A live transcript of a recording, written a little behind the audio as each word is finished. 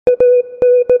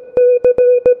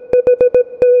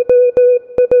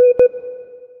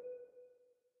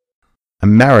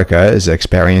America is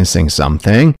experiencing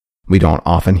something we don't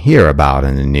often hear about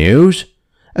in the news,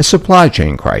 a supply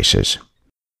chain crisis.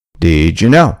 Did you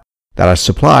know that a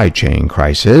supply chain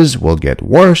crisis will get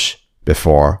worse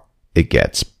before it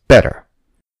gets better?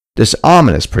 This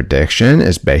ominous prediction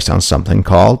is based on something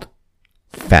called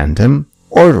phantom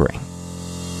ordering.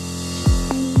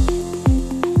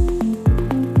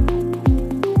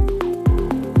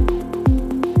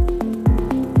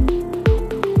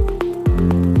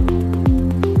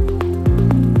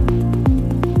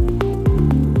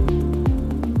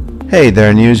 Hey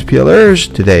there, news peelers.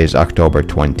 Today is October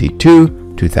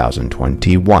 22,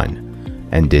 2021,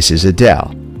 and this is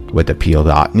Adele with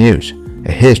Appeal.News,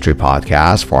 a history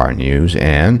podcast for our news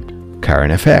and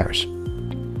current affairs.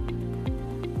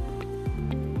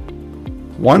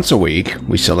 Once a week,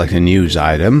 we select a news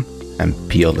item and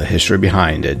peel the history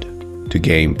behind it to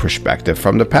gain perspective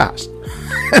from the past.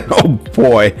 And oh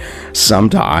boy,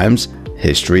 sometimes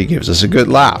history gives us a good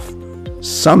laugh.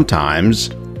 Sometimes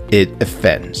it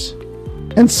offends.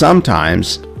 And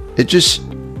sometimes it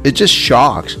just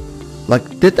shocks.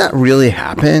 Like, did that really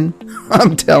happen?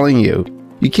 I'm telling you,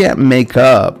 you can't make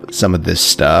up some of this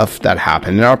stuff that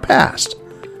happened in our past.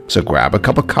 So grab a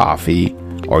cup of coffee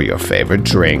or your favorite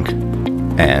drink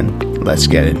and let's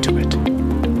get into it.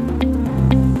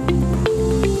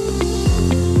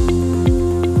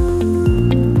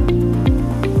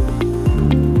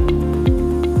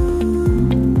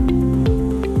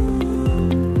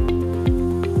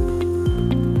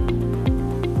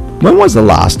 When was the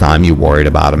last time you worried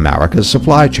about America's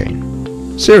supply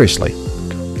chain? Seriously,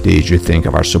 did you think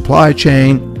of our supply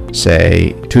chain,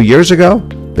 say, 2 years ago,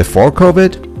 before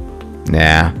COVID?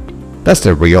 Nah, that's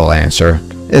the real answer,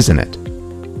 isn't it?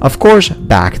 Of course,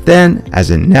 back then,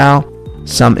 as in now,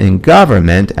 some in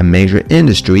government and major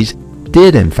industries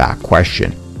did in fact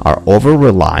question our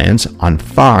over-reliance on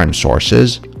foreign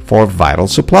sources for vital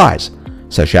supplies,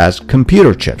 such as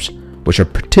computer chips, which are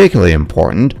particularly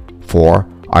important for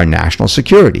our national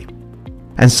security.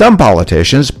 And some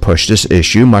politicians pushed this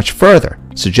issue much further,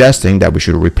 suggesting that we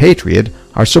should repatriate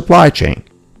our supply chain,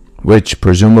 which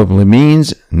presumably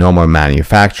means no more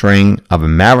manufacturing of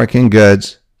American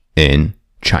goods in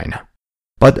China.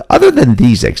 But other than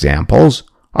these examples,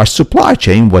 our supply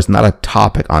chain was not a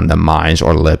topic on the minds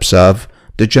or lips of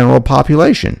the general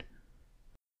population.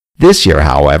 This year,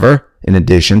 however, in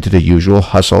addition to the usual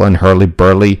hustle and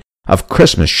hurly-burly of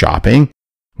Christmas shopping,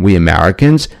 we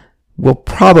Americans will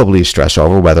probably stress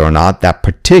over whether or not that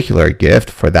particular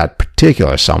gift for that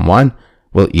particular someone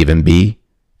will even be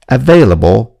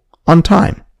available on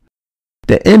time.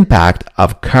 The impact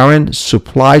of current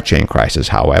supply chain crisis,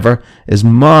 however, is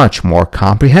much more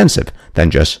comprehensive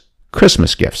than just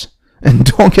Christmas gifts. And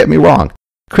don't get me wrong,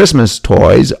 Christmas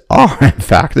toys are in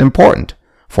fact important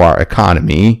for our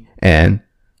economy and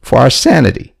for our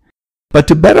sanity. But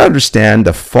to better understand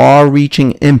the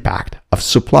far-reaching impact of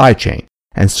supply chain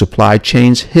and supply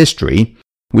chain's history,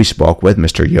 we spoke with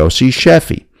Mr. Yossi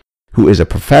Sheffi, who is a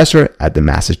professor at the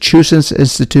Massachusetts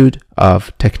Institute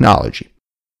of Technology.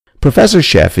 Professor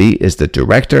Sheffi is the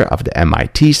director of the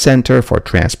MIT Center for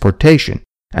Transportation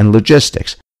and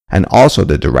Logistics and also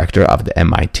the director of the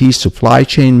MIT Supply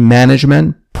Chain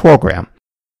Management Program.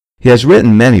 He has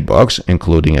written many books,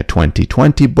 including a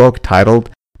 2020 book titled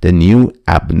The New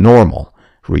Abnormal: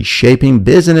 Reshaping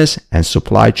Business and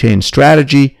Supply Chain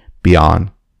Strategy Beyond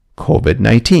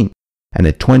COVID-19, and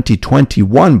a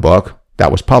 2021 book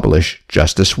that was published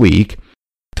just this week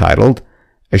titled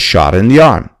A Shot in the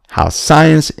Arm: How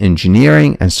Science,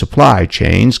 Engineering, and Supply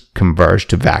Chains Converge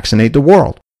to Vaccinate the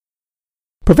World.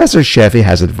 Professor Sheffi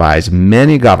has advised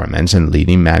many governments and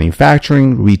leading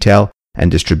manufacturing, retail,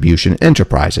 and distribution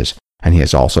enterprises, and he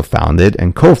has also founded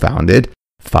and co-founded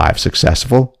 5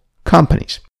 successful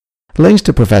companies. Links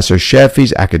to Professor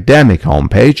Sheffi's academic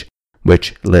homepage,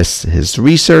 which lists his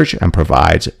research and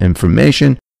provides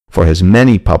information for his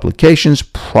many publications,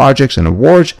 projects, and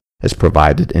awards, is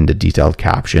provided in the detailed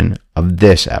caption of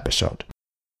this episode.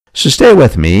 So stay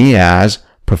with me as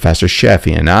Professor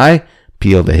Sheffi and I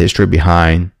peel the history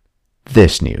behind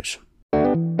this news.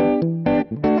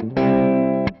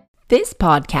 This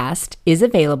podcast is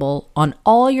available on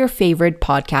all your favorite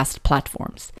podcast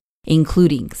platforms,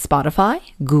 including Spotify,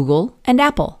 Google, and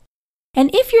Apple. And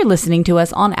if you're listening to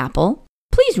us on Apple,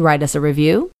 please write us a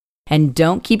review. And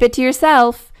don't keep it to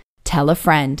yourself. Tell a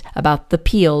friend about the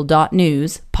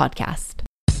Peel.News podcast.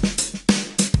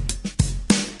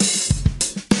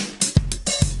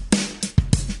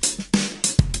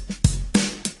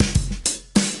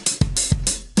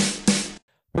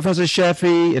 Professor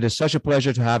Sheffi, it is such a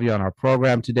pleasure to have you on our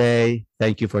program today.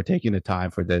 Thank you for taking the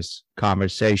time for this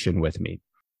conversation with me.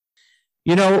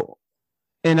 You know,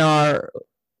 in our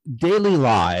daily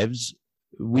lives,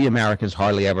 we Americans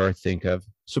hardly ever think of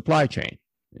supply chain.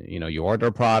 You order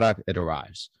a product, it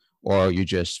arrives, or you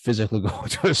just physically go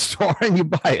to a store and you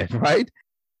buy it, right?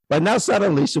 But now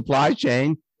suddenly supply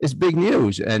chain is big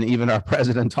news. And even our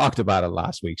president talked about it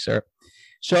last week, sir.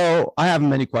 So I have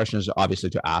many questions,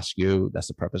 obviously, to ask you. That's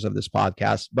the purpose of this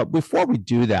podcast. But before we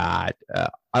do that,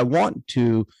 I want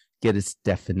to get its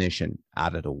definition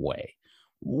out of the way.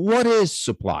 What is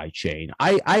supply chain?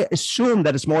 I assume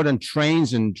that it's more than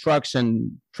trains and trucks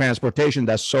and transportation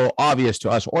that's so obvious to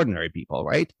us ordinary people,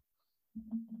 right?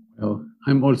 Well,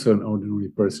 I'm also an ordinary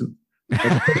person.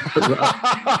 I've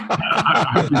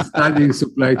been studying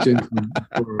supply chain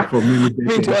for many decades. I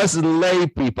mean, to us lay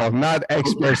people, not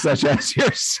experts such as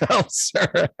yourself,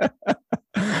 sir.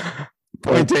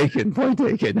 Point taken.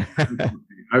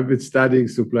 I've been studying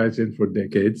supply chain for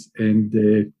decades. And,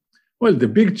 the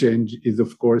big change is,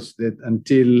 of course, that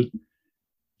until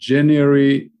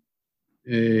January,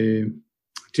 till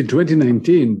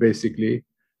 2019, basically,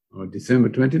 or December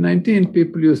 2019,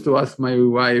 people used to ask my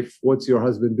wife, what's your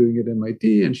husband doing at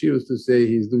MIT? And she used to say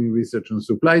he's doing research on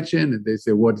supply chain. And they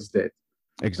say, what is that?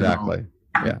 Exactly.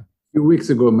 Yeah. A few weeks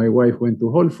ago, my wife went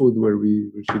to Whole Foods where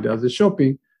she does the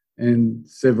shopping, and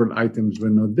several items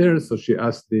were not there. So she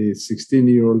asked the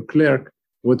 16-year-old clerk,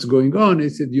 what's going on? He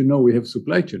said, we have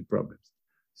supply chain problems.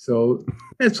 So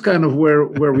that's kind of where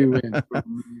we went.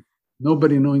 From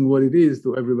nobody knowing what it is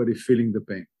to everybody feeling the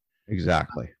pain.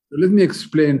 Exactly. So let me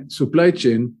explain. Supply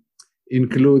chain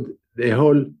include the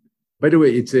whole, by the way,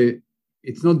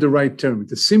 it's not the right term.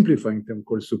 It's a simplifying term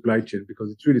called supply chain because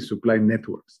it's really supply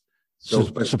networks. So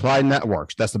supply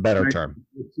networks, that's the better term.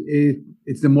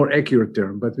 It's the more accurate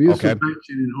term, but we use supply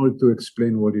chain in order to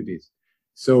explain what it is.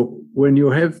 So when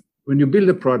you build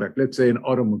a product, let's say an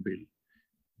automobile,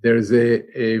 there's the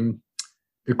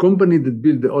company that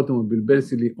built the automobile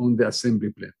basically on the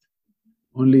assembly plant.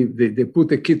 Only they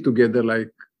put a kit together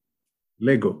like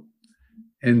Lego.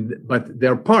 But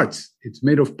there are parts. It's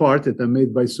made of parts that are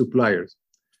made by suppliers.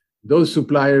 Those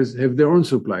suppliers have their own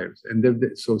suppliers. And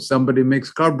so somebody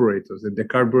makes carburetors, and the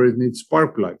carburetors need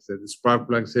spark plugs. And the spark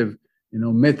plugs have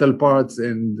metal parts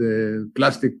and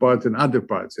plastic parts and other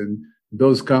parts. And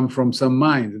those come from some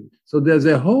mine. So there's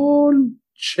a whole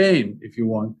chain, if you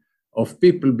want, of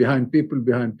people behind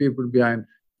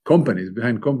companies,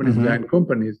 behind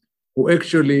companies who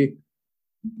actually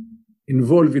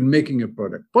involved in making a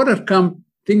product.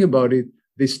 Think about it,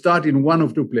 they start in one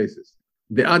of two places.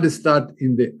 They either start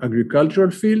in the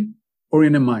agricultural field or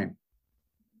in a mine.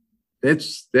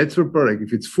 That's your product.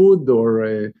 If it's food or,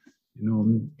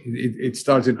 it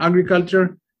starts in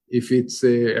agriculture. If it's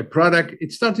a product,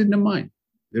 it starts in the mine.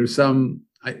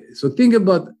 So think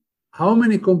about how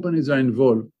many companies are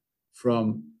involved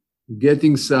from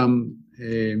getting some,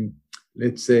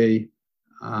 let's say,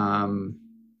 from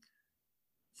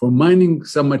mining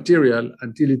some material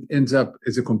until it ends up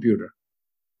as a computer.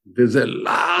 There's a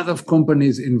lot of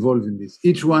companies involved in this,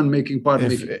 each one making part.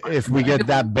 If we get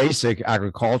that basic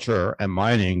agriculture and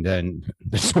mining, then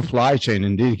the supply chain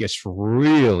indeed gets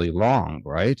really long,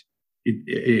 right?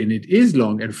 It is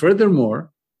long. And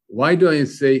furthermore, why do I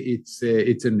say it's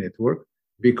a network?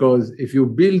 Because if you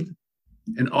build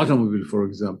an automobile, for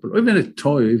example, or even a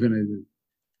toy,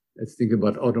 let's think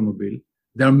about automobile,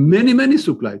 there are many, many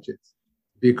supply chains,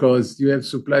 because you have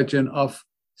supply chain of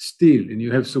steel, and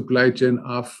you have supply chain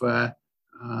of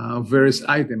various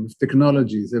items,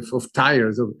 technologies, of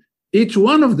tires. Each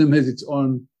one of them has its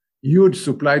own huge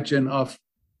supply chain of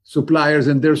suppliers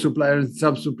and their suppliers,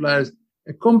 sub-suppliers.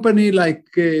 A company like,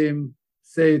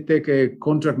 say, take a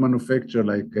contract manufacturer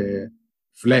like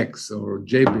Flex or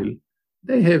Jabil,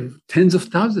 they have tens of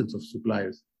thousands of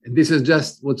suppliers. And this is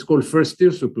just what's called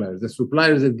first-tier suppliers, the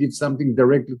suppliers that give something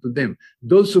directly to them.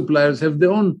 Those suppliers have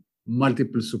their own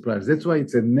multiple suppliers. That's why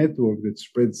it's a network that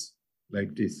spreads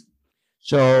like this.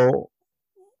 So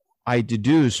I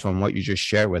deduce from what you just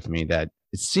shared with me that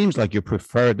it seems like you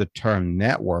prefer the term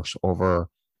networks over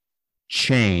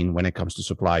chain when it comes to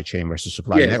supply chain versus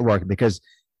supply network, because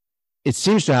it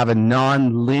seems to have a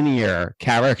non-linear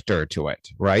character to it,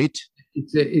 right?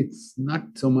 It's not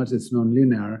so much it's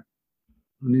non-linear.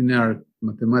 Non-linear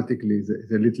mathematically is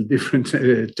a little different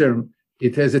term.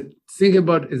 It has think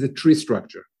about it as a tree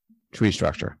structure. Tree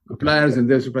structure. Okay. Suppliers and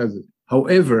their suppliers.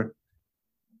 However,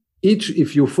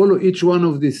 if you follow each one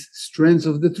of these strands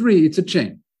of the tree, it's a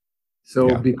chain.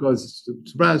 So because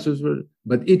suppliers,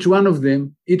 but each one of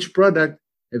them, each product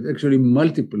have actually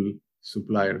multiple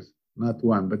suppliers, not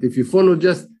one. But if you follow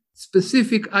just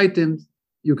specific items,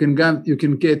 you can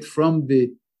get from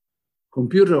the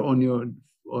computer on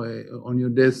your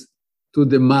desk to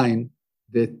the mine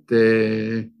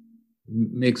that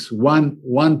makes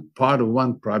one part of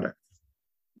one product.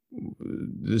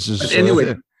 This is But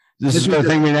anyway, this is the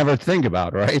thing we never think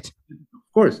about, right?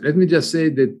 Of course, let me just say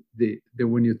that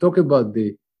when you talk about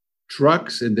the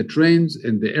trucks and the trains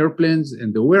and the airplanes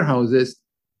and the warehouses,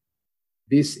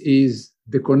 this is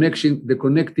the connection, the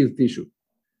connective tissue.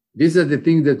 These are the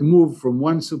things that move from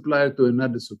one supplier to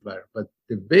another supplier. But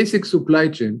the basic supply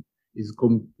chain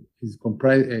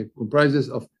comprises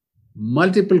of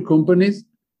multiple companies,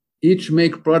 each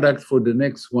make product for the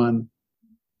next one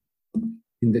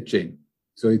in the chain.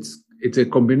 So it's a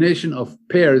combination of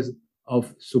pairs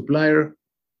of supplier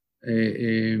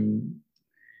and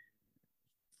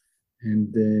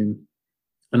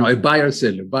a buyer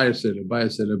seller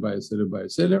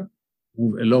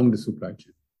move along the supply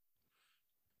chain.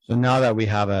 So now that we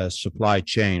have a supply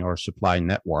chain or supply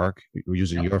network,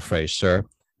 using your phrase, sir,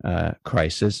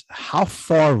 crisis, how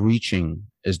far-reaching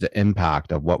is the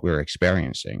impact of what we're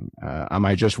experiencing? Am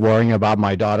I just worrying about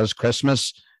my daughter's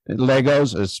Christmas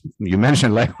Legos? As you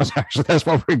mentioned Legos, actually, that's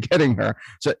what we're getting her.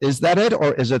 So is that it,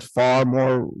 or is it far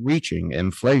more reaching?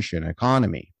 Inflation,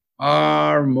 economy?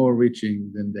 Far more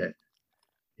reaching than that.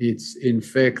 It's, in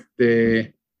fact,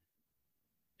 at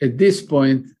this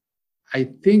point, I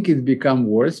think it becomes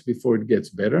worse before it gets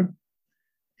better.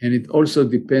 And it also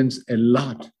depends a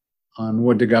lot on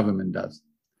what the government does.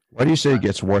 Why do you say it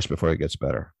gets worse before it gets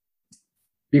better?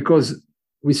 Because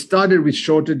we started with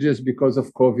shortages because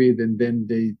of COVID, and then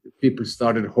people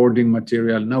started hoarding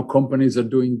material. Now companies are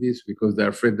doing this because they're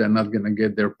afraid they're not going to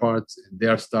get their parts, and they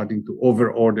are starting to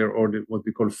order what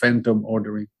we call phantom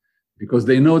ordering, because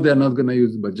they know they're not going to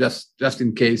use it, but just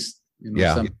in case,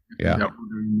 they're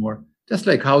ordering more. Just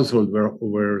like households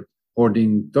were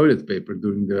hoarding toilet paper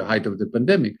during the height of the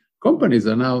pandemic. Companies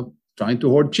are now trying to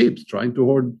hoard chips, trying to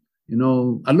hoard,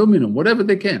 aluminum, whatever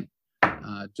they can.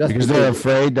 Just because they're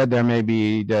afraid that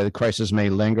the crisis may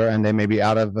linger and they may be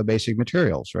out of basic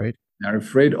materials, right? They're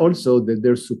afraid also that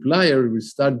their supplier will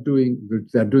start doing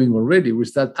what they're doing already, will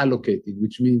start allocating,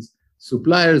 which means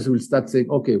suppliers will start saying,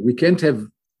 okay, we can't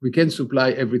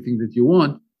supply everything that you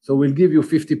want, so we'll give you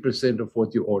 50% of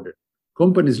what you ordered.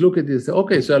 Companies look at this and say,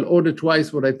 okay, so I'll order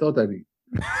twice what I thought I need.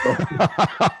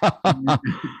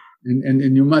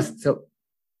 and you must. So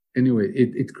anyway,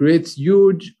 it creates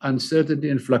huge uncertainty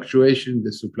and fluctuation in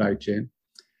the supply chain.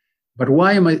 But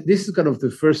this is kind of the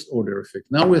first order effect.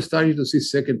 Now we're starting to see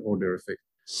second order effect.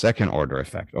 Second order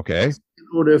effect, okay. Second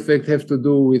order effect have to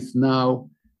do with now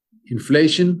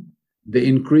inflation, the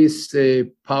increased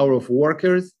power of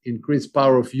workers, increased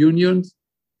power of unions,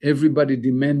 everybody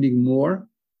demanding more,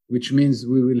 which means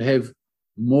we will have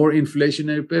more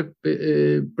inflationary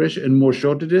pressure and more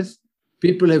shortages.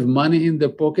 People have money in their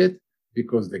pocket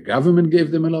because the government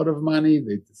gave them a lot of money.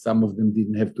 Some of them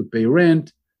didn't have to pay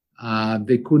rent.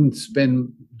 They couldn't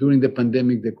spend during the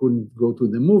pandemic. They couldn't go to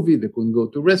the movie. They couldn't go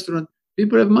to restaurant.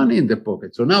 People have money in their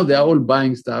pocket. So now they are all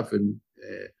buying stuff, and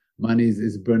money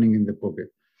is burning in the pocket.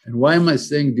 And why am I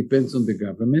saying depends on the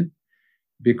government?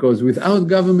 Because without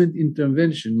government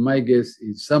intervention, my guess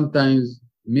is sometimes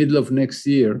middle of next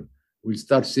year, we'll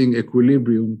start seeing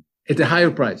equilibrium at a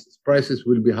higher prices. Prices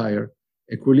will be higher.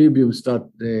 Equilibrium start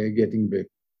getting back.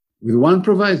 With one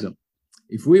proviso,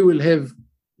 if we will have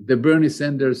the Bernie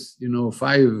Sanders,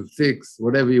 $5, $6,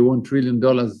 whatever you want, $1 trillion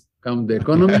come the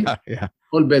economy,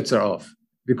 all bets are off,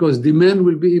 because demand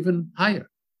will be even higher.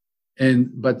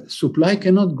 But supply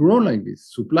cannot grow like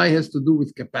this. Supply has to do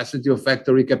with capacity of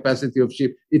factory, capacity of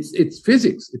ship. It's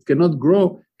physics. It cannot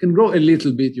grow. It can grow a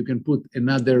little bit. You can put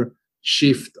another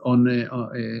shift on a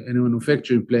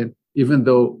manufacturing plant, even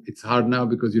though it's hard now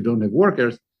because you don't have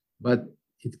workers. But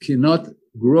it cannot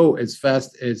grow as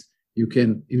fast as you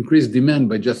can increase demand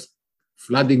by just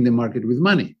flooding the market with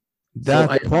money.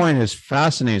 That point is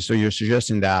fascinating. So you're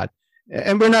suggesting that.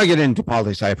 And we're not getting into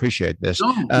politics. I appreciate this.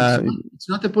 No, it's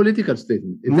not a political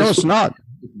statement. It's not.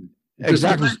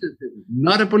 Exactly.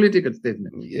 Not a political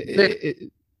statement.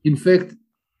 In fact,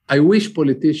 I wish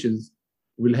politicians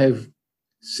will have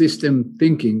system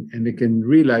thinking, and they can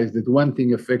realize that one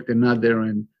thing affects another,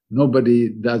 and nobody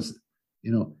does.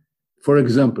 For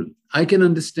example, I can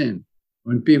understand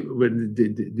when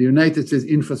the United States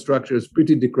infrastructure is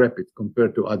pretty decrepit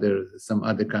compared to some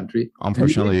other country.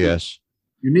 Unfortunately, yes.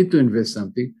 You need to invest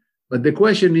something. But the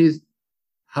question is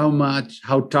how much,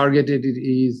 how targeted it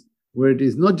is, where it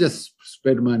is, not just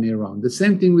spread money around. The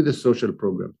same thing with the social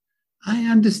program. I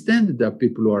understand that there are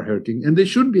people who are hurting and they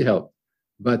should be helped,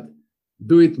 but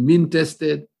do it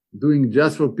mean-tested, doing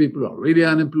just for people who are really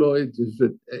unemployed,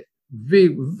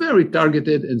 very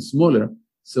targeted and smaller.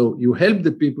 So you help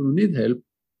the people who need help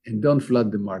and don't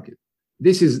flood the market.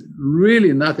 This is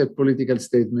really not a political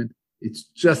statement. It's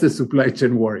just a supply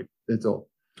chain worry. That's all.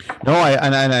 No,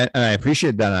 I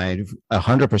appreciate that. I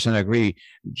 100% agree.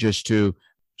 Just to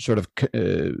sort of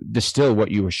distill what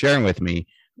you were sharing with me,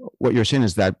 what you're saying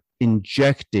is that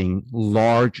injecting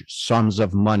large sums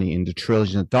of money into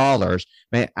trillions of dollars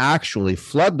may actually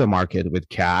flood the market with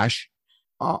cash.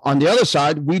 On the other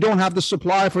side, we don't have the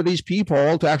supply for these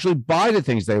people to actually buy the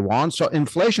things they want. So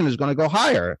inflation is going to go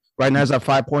higher. Right now it's at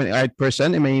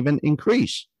 5.8%. It may even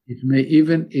increase. It may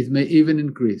even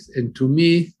increase. And to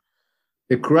me,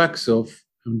 the crux of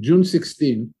on June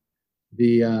 16,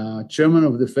 the chairman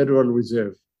of the Federal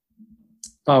Reserve,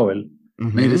 Powell,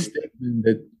 made a statement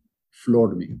that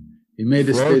floored me. He made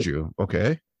a statement. You.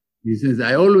 Okay. He says,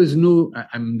 I always knew,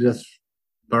 I'm just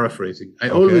paraphrasing, I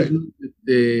always knew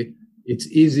that it's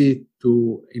easy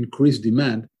to increase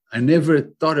demand. I never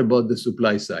thought about the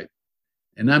supply side.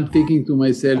 And I'm thinking to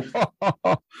myself,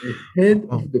 the head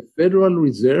of the Federal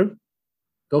Reserve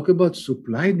talk about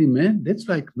supply demand? That's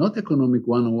like not economic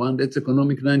 101, that's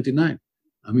economic 99.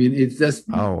 I mean, it's just...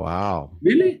 Oh, wow.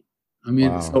 Really? I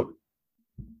mean, so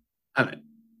I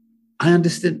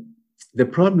understand. The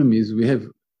problem is we have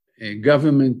a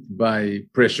government by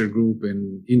pressure group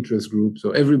and interest group.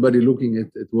 So everybody looking at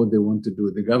what they want to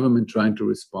do, the government trying to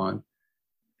respond,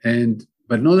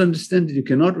 but not understand that you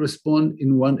cannot respond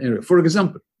in one area. For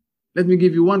example, let me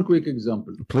give you one quick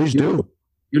example. Please do.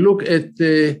 You look at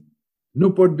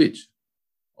Newport Beach,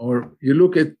 or you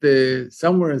look at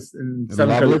somewhere in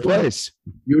Southern California. Place.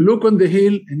 You look on the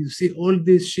hill and you see all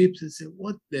these ships and say,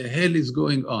 what the hell is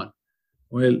going on?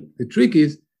 Well, the trick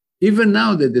is, even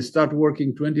now that they start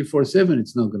working 24/7,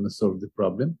 it's not going to solve the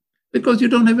problem because you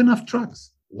don't have enough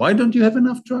trucks. Why don't you have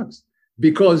enough trucks?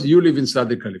 Because you live in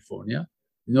Southern California.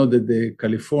 You know that the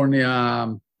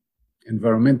California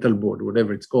Environmental Board,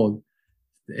 whatever it's called,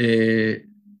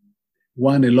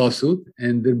 won a lawsuit,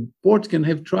 and the port can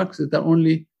have trucks that are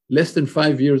only less than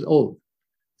 5 years old.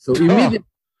 So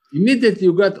immediately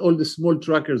you got all the small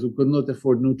truckers who could not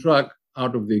afford new truck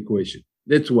out of the equation.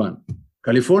 That's one.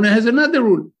 California has another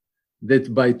rule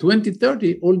that by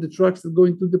 2030, all the trucks that go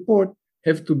into the port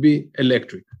have to be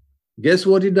electric. Guess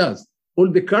what it does? All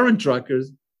the current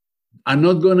truckers are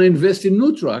not going to invest in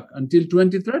new truck until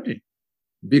 2030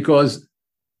 because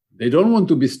they don't want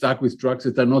to be stuck with trucks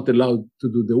that are not allowed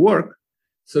to do the work.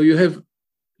 So you have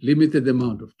limited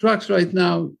amount of trucks right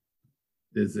now.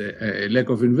 There's a lack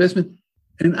of investment.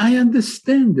 And I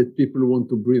understand that people want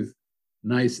to breathe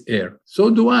nice air.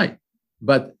 So do I.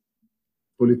 But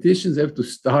politicians have to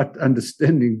start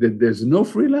understanding that there's no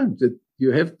free lunch, that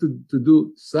you have to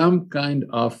do some kind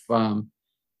of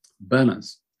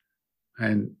balance.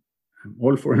 And I'm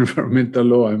all for environmental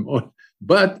law.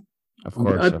 But of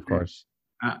course.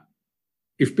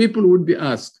 If people would be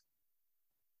asked,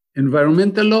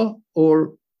 environmental law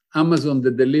or Amazon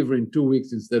that deliver in 2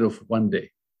 weeks instead of 1 day?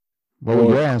 What would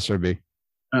your answer be?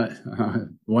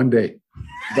 1 day.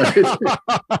 But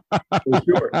for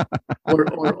sure.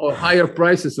 Or higher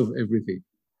prices of everything.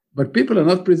 But people are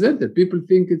not presented. People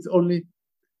think it's only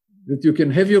that you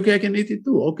can have your cake and eat it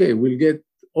too. Okay, we'll get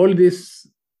all this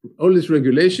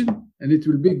regulation and it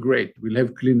will be great. We'll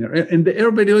have cleaner. And the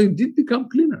air, by the way, did become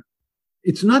cleaner.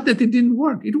 It's not that it didn't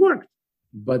work. It worked.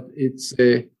 But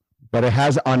but it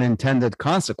has unintended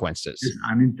consequences. It's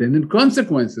unintended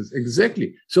consequences,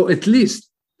 exactly. So at least,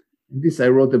 and this I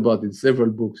wrote about in several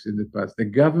books in the past, the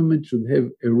government should have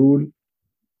a rule,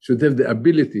 should have the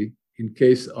ability in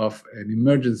case of an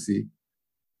emergency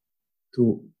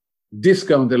to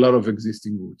discount a lot of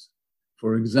existing routes.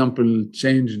 For example,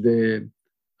 change the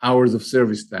hours of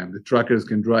service time. The truckers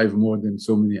can drive more than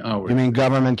so many hours. You mean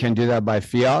government can do that by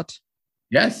fiat?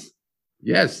 Yes,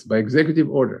 by executive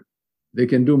order. They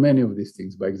can do many of these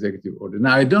things by executive order.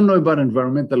 Now, I don't know about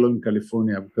environmental law in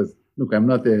California because, look, I'm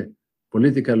not a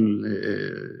political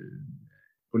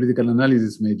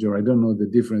analysis major. I don't know the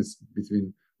difference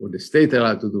between what the state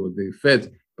allowed to do with the feds.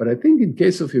 But I think in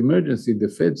case of emergency, the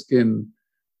feds can,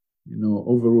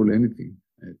 overrule anything.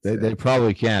 They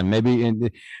probably can. Maybe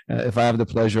if I have the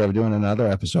pleasure of doing another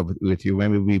episode with you,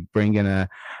 maybe we bring in a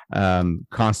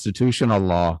constitutional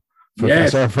law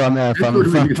professor from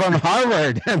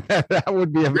Harvard. That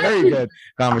would be a very good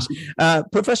conversation.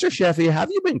 Professor Sheffi, have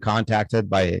you been contacted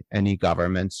by any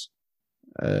governments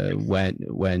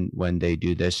when they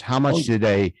do this? How much do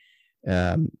they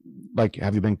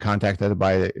have you been contacted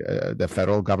by the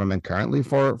federal government currently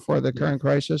for the current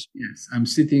crisis? Yes, I'm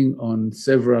sitting on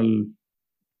several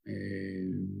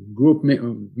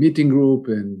meeting group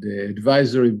and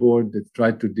advisory board that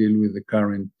try to deal with the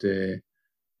current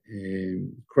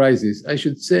crisis. I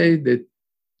should say that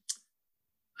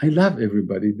I love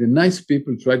everybody. The nice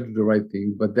people try to do the right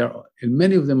thing, but and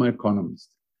many of them are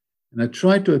economists. And I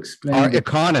try to explain. Are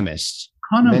economists.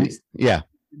 Economists. Yeah.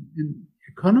 And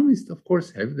economists, of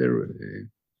course, have their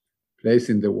place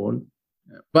in the world.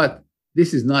 But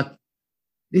this is not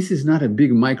a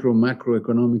big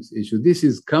macroeconomics issue. This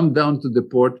is come down to the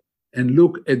port and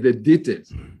look at the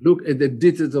details. Look at the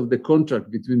details of the contract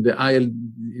between the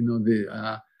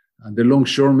the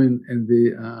longshoremen and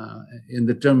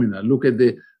the terminal. Look at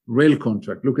the rail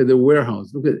contract. Look at the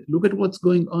warehouse. Look at what's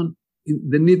going on in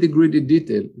the nitty-gritty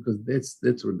detail, because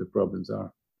that's where the problems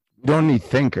are. We don't need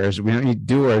thinkers. We don't need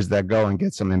doers that go and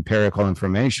get some empirical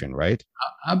information, right?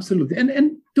 Absolutely.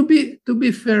 And to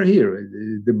be fair here,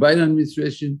 the Biden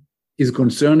administration is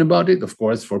concerned about it, of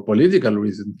course, for political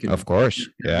reasons. Of course,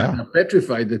 yeah. They're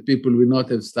petrified that people will not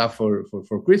have stuff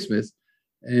for Christmas,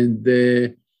 and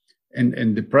the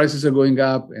prices are going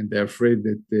up, and they're afraid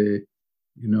that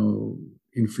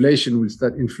inflation will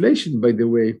start. Inflation, by the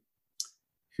way,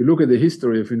 if you look at the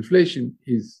history of inflation,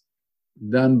 is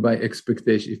done by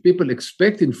expectation. If people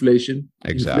expect inflation,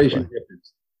 inflation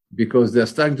happens, because they're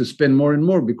starting to spend more and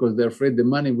more because they're afraid the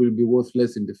money will be worth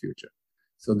less in the future.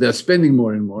 So they're spending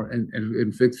more and more, and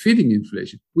in fact, feeding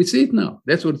inflation. We see it now.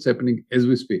 That's what's happening as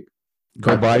we speak.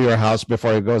 Go buy your house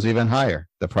before it goes even higher,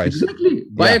 the price. Exactly.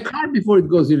 Buy a car before it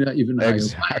goes even higher.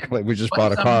 Exactly. We just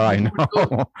bought a car, I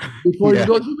know. Before it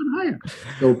goes even higher.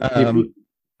 So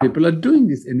people are doing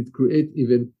this, and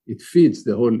it feeds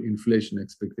the whole inflation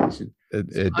expectation.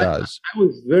 It does. I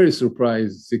was very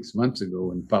surprised 6 months ago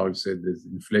when Powell said that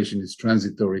inflation is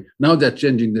transitory. Now they're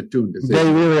changing the tune.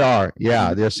 They really are.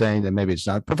 Yeah, they're saying that maybe it's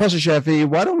not. Professor Sheffi,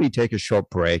 why don't we take a short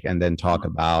break and then talk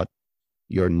about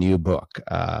your new book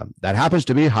that happens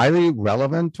to be highly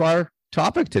relevant to our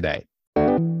topic today?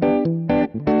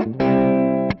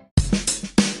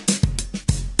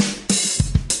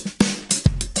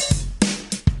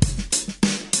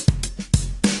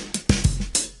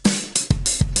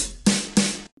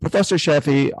 Professor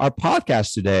Sheffi, our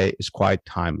podcast today is quite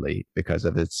timely because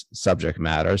of its subject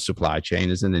matter. Supply chain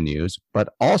is in the news,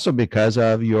 but also because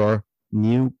of your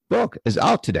new book is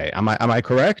out today. Am I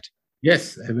correct?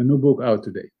 Yes, I have a new book out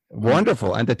today.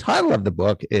 Wonderful. And the title of the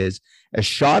book is A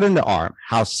Shot in the Arm: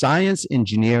 How Science,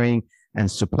 Engineering, and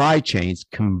Supply Chains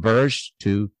Converge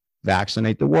to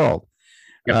Vaccinate the World.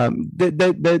 Yep.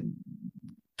 The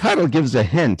title gives a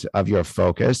hint of your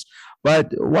focus,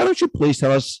 but why don't you please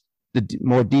tell us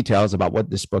more details about what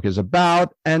this book is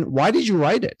about, and why did you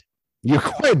write it? You're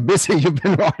quite busy. You've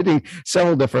been writing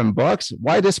several different books.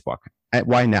 Why this book?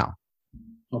 Why now?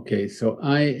 Okay, so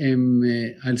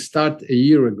I'll start a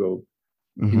year ago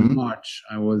in March.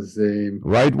 I was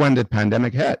right when the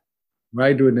pandemic hit.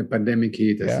 Right when the pandemic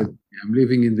hit, I said, I'm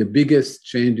living in the biggest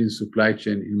change in supply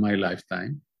chain in my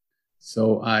lifetime.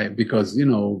 So because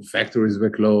factories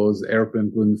were closed,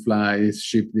 airplanes couldn't fly,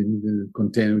 shipped in the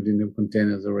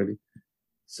containers already.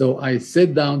 So I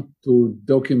sat down to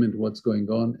document what's going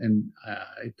on, and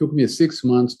it took me 6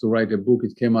 months to write a book.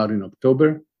 It came out in October.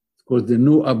 Of course, The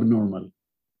New Abnormal.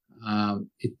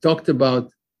 It talked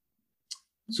about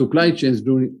supply chains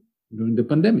during the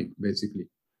pandemic, basically.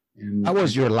 And that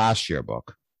was your last year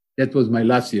book. That was my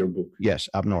last year book. Yes,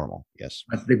 Abnormal. Yes.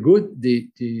 But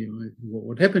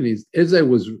what happened is, as I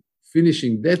was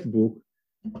finishing that book,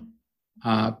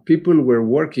 people were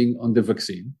working on the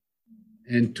vaccine.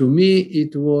 And to me,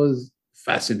 it was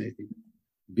fascinating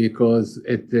because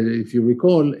if you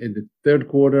recall, in the third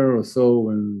quarter or so,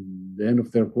 when the end of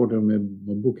third quarter, when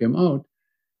my book came out,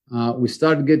 we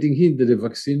started getting hint that the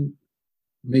vaccine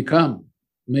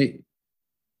may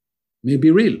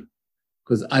be real.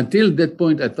 Because until that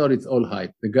point, I thought it's all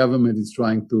hype. The government is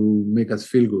trying to make us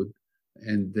feel good.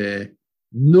 And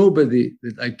nobody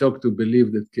that I talked to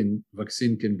believed that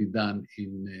vaccine can be done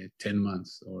in 10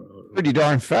 months. Pretty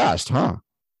darn fast, huh?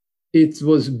 It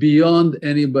was beyond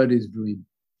anybody's dream.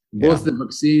 Both the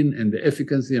vaccine and the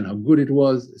efficacy and how good it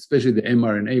was, especially the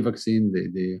mRNA vaccine,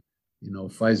 the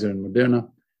Pfizer and Moderna.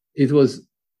 It was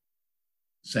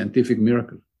scientific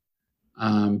miracle.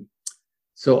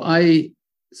 So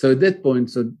at that point,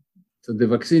 so the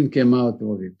vaccine came out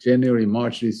in January,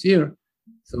 March this year.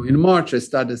 So in March, I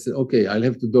started to say, okay, I'll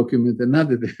have to document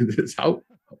another.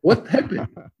 What happened?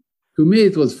 To me,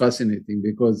 it was fascinating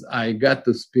because I got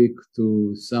to speak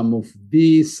to some of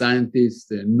the scientists,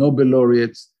 the Nobel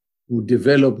laureates who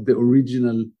developed the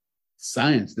original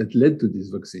science that led to these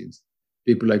vaccines.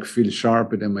 People like Phil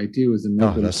Sharp at MIT, who was a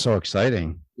Nobel. Oh, that's so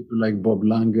exciting. People like Bob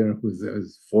Langer, who's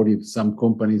 40-some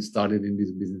companies started in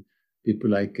this business. People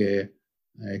like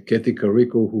Kathy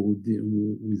Carico, who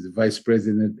is the vice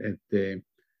president at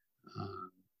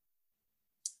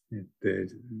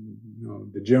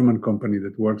the German company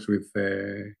that works with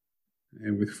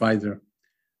Pfizer,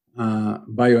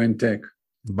 BioNTech.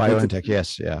 BioNTech,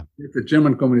 yes, yeah. It's a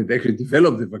German company that actually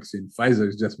developed the vaccine. Pfizer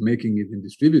is just making it and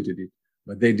distributed it,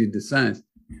 but they did the science.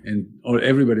 And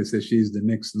everybody says she is the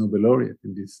next Nobel laureate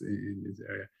in this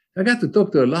area. I got to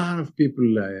talk to a lot of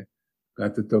people. I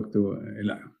got to talk to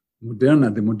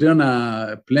Moderna. The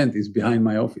Moderna plant is behind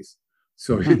my office.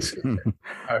 So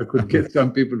I could get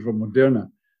some people from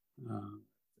Moderna to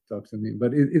talk to me.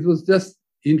 But it was just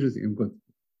interesting. I've got,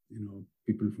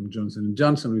 people from Johnson &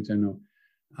 Johnson, which I know.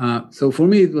 So for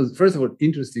me, it was, first of all,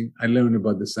 interesting. I learned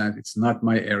about the science. It's not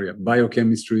my area.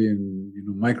 Biochemistry and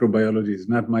microbiology is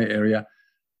not my area.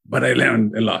 But I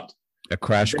learned a lot. A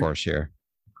crash course here.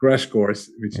 Crash course,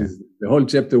 which is the whole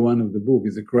chapter 1 of the book,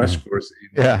 is a crash course.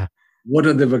 What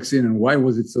are the vaccine and why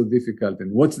was it so difficult?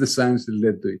 And what's the science that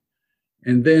led to it?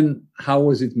 And then how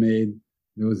was it made?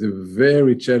 There was a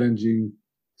very challenging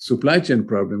supply chain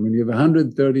problem. When you have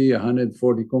 130,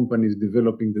 140 companies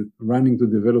running to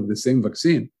develop the same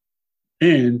vaccine,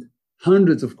 and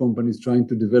hundreds of companies trying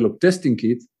to develop testing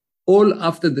kits, all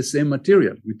after the same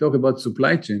material. We talk about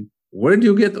supply chain. Where do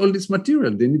you get all this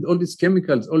material? They need all these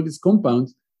chemicals, all these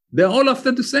compounds. They're all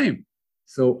after the same.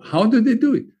 So how do they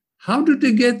do it? How do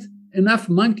they get enough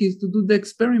monkeys to do the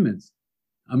experiments?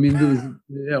 I mean, there was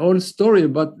a whole story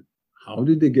about how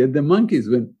did they get the monkeys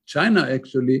when China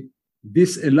actually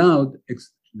disallowed,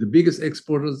 the biggest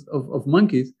exporters of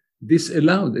monkeys,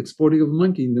 disallowed exporting of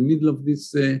monkey in the middle of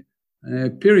this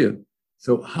period.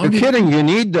 So how You're kidding. You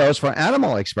need those for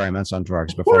animal experiments on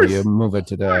drugs before you move it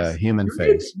to the human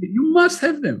phase. You must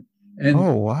have them. And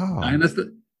oh, wow. I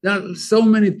understand. There are so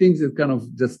many things that kind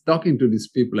of just talking to these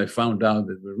people, I found out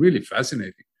that were really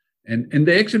fascinating. And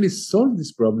they actually solved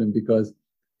this problem because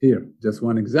here, just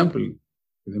one example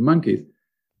with the monkeys,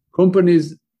 competing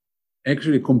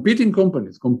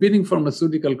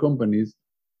pharmaceutical companies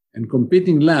and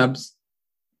competing labs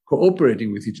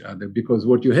cooperating with each other, because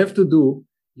what you have to do,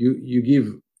 you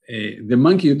give the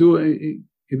monkey, you do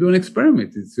an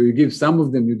experiment. So you give some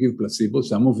of them, you give placebo,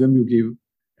 some of them you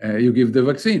give the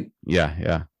vaccine.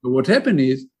 Yeah. So what happened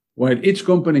is, while each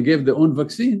company gave their own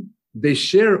vaccine, they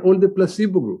share all the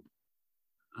placebo group.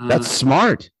 That's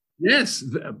smart. Yes,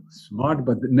 smart,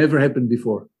 but it never happened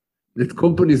before. That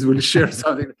companies will share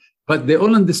something, but they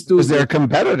all understood. Because they're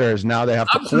competitors now; they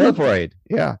have to cooperate.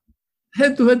 Yeah,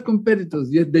 head-to-head competitors,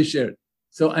 yet they shared.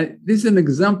 So this is an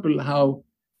example how,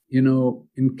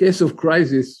 in case of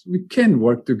crisis, we can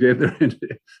work together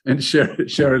and share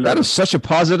a lot. That is such a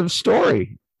positive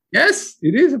story. Yes,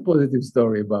 it is a positive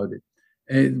story about it.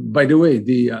 And by the way,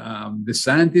 the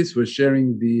scientists were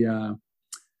sharing the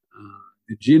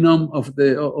genome of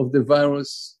the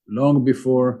virus long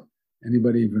before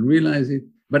anybody even realized it.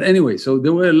 But anyway, so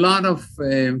there were a lot of.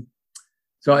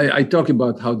 So I talk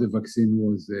about how the vaccine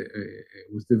was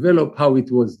developed, how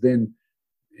it was then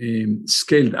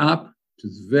scaled up, which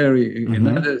is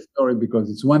another story, because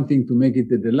it's one thing to make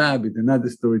it at the lab, it's another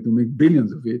story to make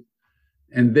billions of it.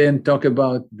 And then talk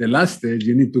about the last stage.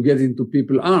 You need to get into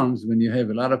people's arms when you have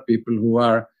a lot of people you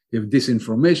have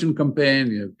disinformation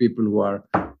campaign, you have people who are,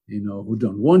 who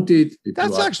don't want it.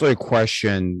 That's actually a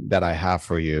question that I have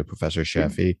for you, Professor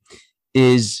Sheffi,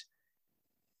 is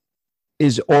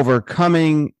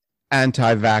overcoming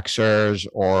anti-vaxxers,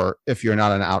 or if you're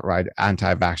not an outright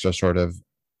anti-vaxxer, sort of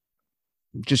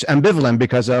just ambivalent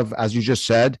because of, as you just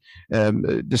said,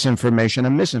 disinformation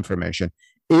and misinformation.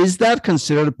 Is that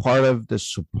considered part of the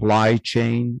supply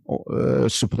chain,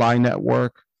 supply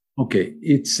network? Okay,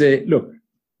 it's look,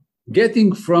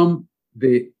 getting from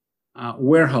the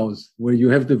warehouse where you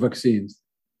have the vaccines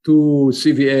to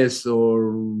CVS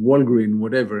or Walgreens,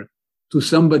 whatever, to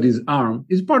somebody's arm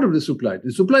is part of the supply.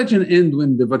 The supply chain ends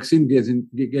when the vaccine gets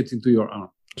into your arm.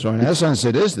 So in essence,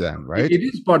 it is then, right? It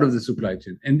is part of the supply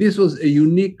chain. And this was a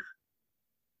unique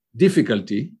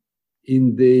difficulty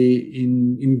in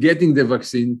getting the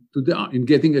vaccine to the arm, in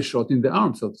getting a shot in the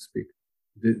arm, so to speak.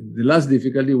 The last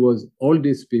difficulty was all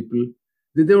these people.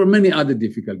 There were many other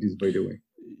difficulties, by the way.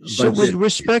 So with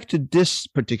respect to this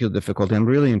particular difficulty, I'm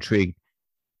really intrigued.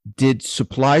 Did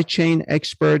supply chain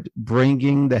expert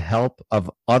bringing the help of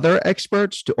other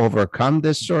experts to overcome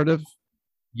this sort of?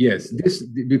 Yes,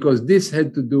 because this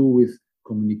had to do with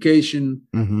communication,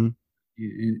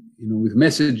 with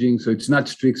messaging. So it's not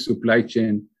strict supply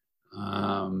chain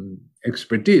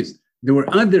expertise. There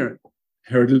were other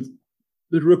hurdles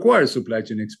that require supply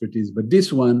chain expertise, but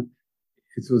this one,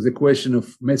 it was a question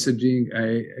of messaging.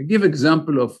 I give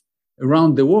example of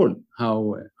around the world,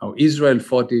 how Israel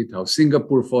fought it, how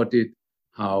Singapore fought it,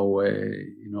 how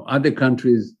other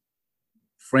countries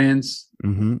France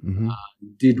Mm-hmm, mm-hmm.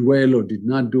 did well or did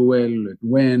not do well,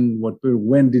 when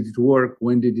did it work,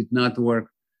 when did it not work.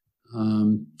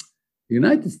 The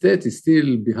United States is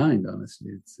still behind,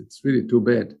 honestly. It's really too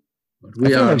bad. But I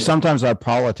feel like sometimes our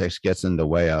politics gets in the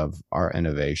way of our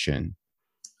innovation.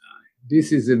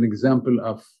 This is an example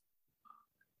of,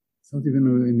 it's not even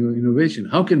innovation.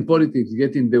 How can politics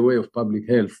get in the way of public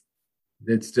health?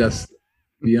 That's just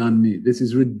beyond me. This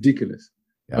is ridiculous.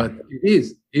 Yeah. But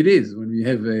it is when we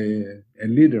have a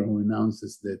leader who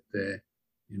announces that,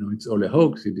 it's all a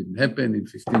hoax, it didn't happen, in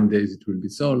 15 days it will be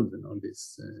solved, and all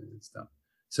this stuff.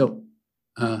 So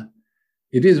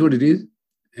it is what it is.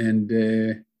 And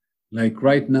like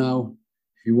right now,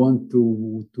 if you want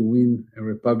to win a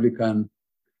Republican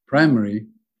primary,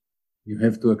 you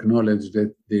have to acknowledge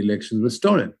that the elections were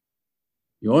stolen.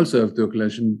 You also have to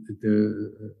acknowledge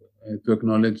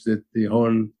that the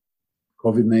whole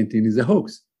COVID-19 is a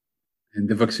hoax and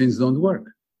the vaccines don't work.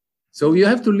 So you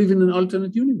have to live in an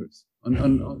alternate universe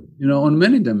on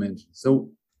many dimensions.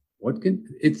 So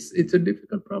it's a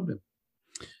difficult problem.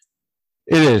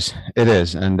 It is.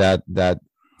 And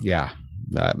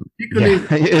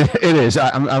it is.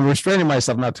 I'm restraining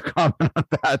myself not to comment on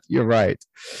that. You're right.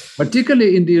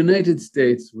 Particularly in the United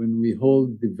States, when we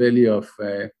hold the value of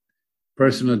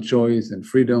personal choice and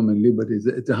freedom and liberty,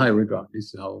 it's a high regard.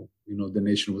 This is how the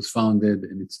nation was founded,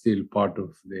 and it's still part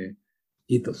of the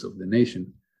ethos of the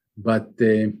nation. But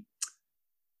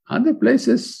other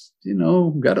places,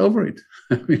 got over it.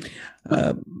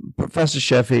 Professor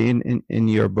Sheffi, in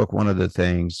your book, one of the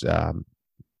things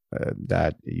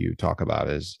that you talk about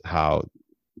is how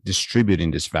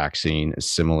distributing this vaccine is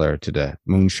similar to the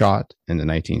moonshot in the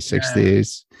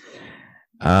 1960s.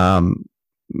 Yeah.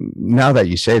 Now that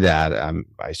you say that,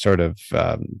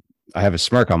 I have a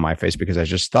smirk on my face because I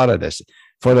just thought of this.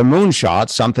 For the moonshot,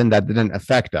 something that didn't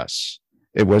affect us,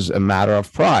 it was a matter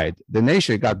of pride. The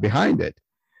nation got behind it.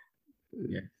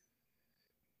 Yeah.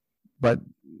 But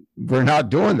we're not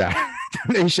doing that.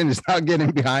 The nation is not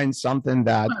getting behind something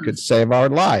that could save our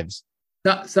lives.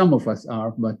 Some of us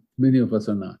are, but many of us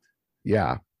are not.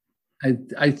 Yeah.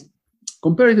 I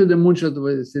compared to the moonshot,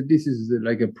 I said this is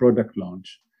like a product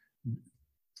launch.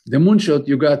 The moonshot,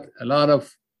 you got a lot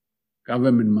of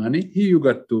government money. Here you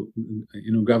got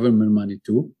government money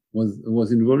too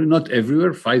was involved. Not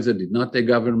everywhere. Pfizer did not take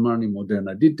government money.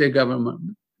 Moderna did take government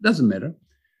money. Doesn't matter.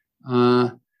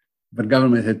 But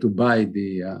government had to buy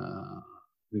the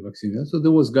vaccine. So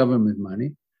there was government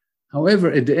money.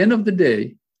 However, at the end of the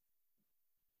day,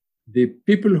 the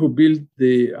people who built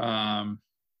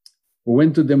who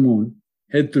went to the moon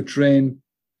had to train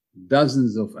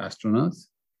dozens of astronauts,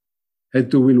 had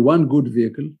to wheel one good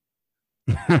vehicle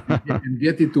and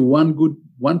get it to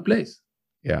one place.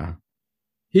 Yeah.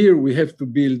 Here we have to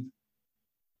build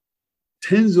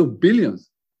tens of billions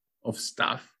of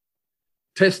stuff,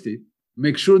 test it,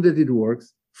 make sure that it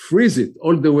works, freeze it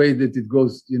all the way that it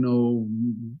goes,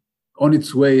 on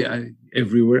its way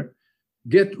everywhere,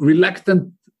 get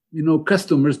reluctant,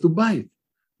 customers to buy it.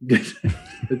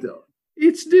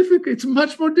 It's difficult. It's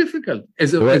much more difficult,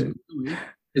 as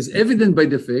evident by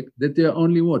the fact that they are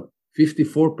only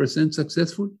 54%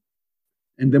 successful,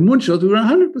 and the moonshot we were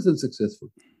 100% successful.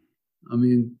 I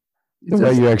mean, the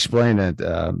way you explain it,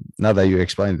 now that you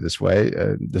explain it this way,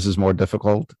 this is more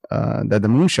difficult than the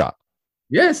moonshot.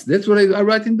 Yes, that's what I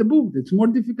write in the book. It's more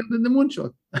difficult than the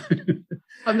moonshot.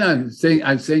 I'm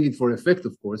saying it for effect,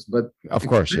 of course, but of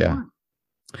course, yeah. Hard.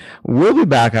 We'll be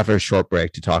back after a short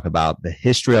break to talk about the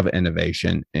history of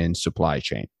innovation in supply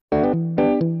chain.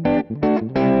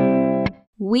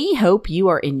 We hope you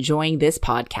are enjoying this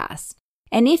podcast.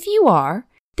 And if you are,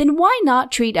 then why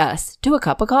not treat us to a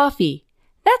cup of coffee?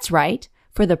 That's right.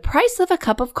 For the price of a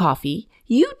cup of coffee,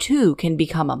 you too can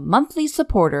become a monthly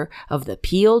supporter of the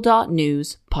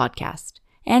Peel.News podcast.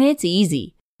 And it's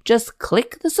easy. Just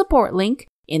click the support link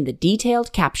in the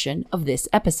detailed caption of this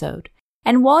episode.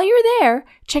 And while you're there,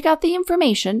 check out the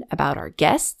information about our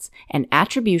guests and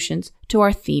attributions to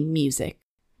our theme music.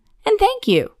 And thank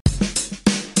you.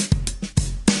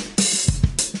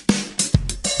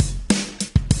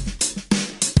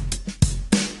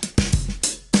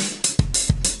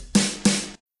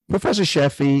 Professor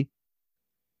Sheffi,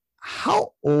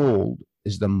 how old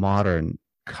is the modern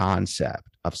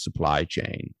concept of supply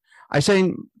chain? I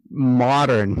say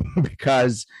modern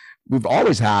because we've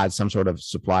always had some sort of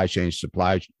supply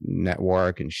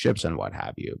network and ships and what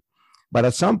have you. But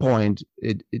at some point,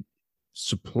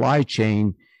 supply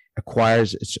chain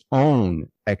acquires its own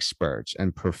experts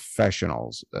and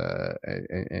professionals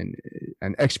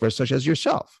and experts such as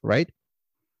yourself, right?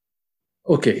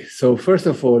 Okay, so first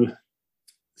of all,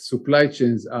 supply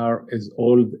chains are as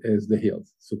old as the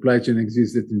hills. Supply chain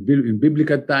existed in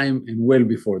biblical time and well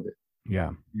before that.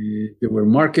 Yeah. There were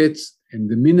markets, and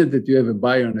the minute that you have a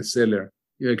buyer and a seller,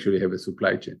 you actually have a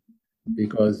supply chain.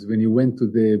 Because when you went to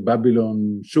the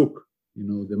Babylon Shuk,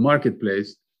 the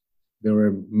marketplace, there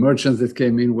were merchants that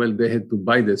came in. Well, they had to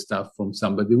buy their stuff from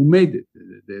somebody who made it.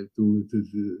 They had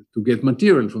to get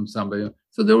material from somebody.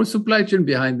 So there was supply chain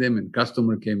behind them, and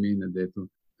customer came in and they had to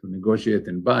negotiate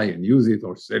and buy and use it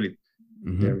or sell it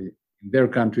in their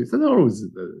country. So they always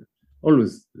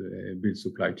build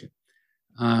supply chain.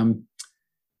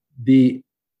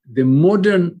 The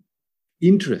modern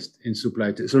interest in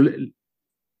supply chain. So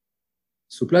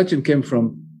supply chain came from,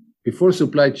 before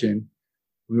supply chain,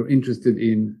 we were interested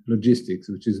in logistics,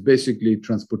 which is basically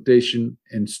transportation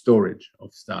and storage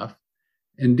of stuff.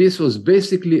 And this was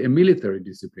basically a military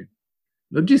discipline.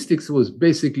 Logistics was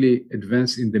basically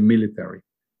advanced in the military.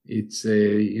 It's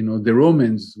the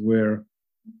Romans were,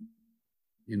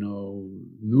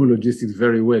 knew logistics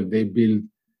very well. They built,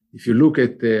 if you look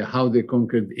at how they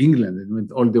conquered England, it went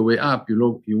all the way up. You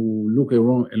look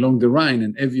along the Rhine,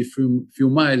 and every few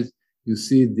miles, you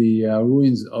see the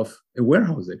ruins of a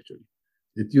warehouse, actually,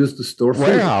 that used to store food.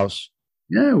 Warehouse?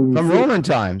 Yeah. From Roman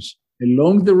times.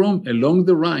 Along the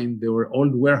Rhine, there were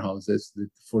old warehouses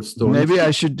for storing. Maybe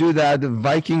I should do that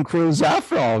Viking cruise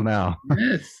after all now.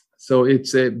 Yes. So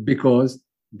it's because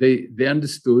they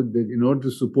understood that in order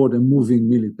to support a moving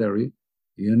military,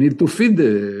 you need to feed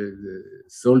the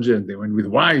soldier. They went with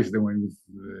wives, they went with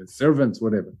servants,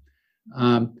 whatever.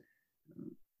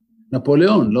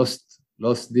 Napoleon lost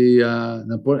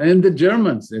and the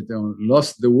Germans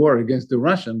lost the war against the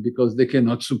Russians because they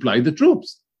cannot supply the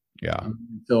troops. Yeah.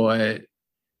 So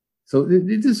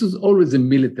this was always a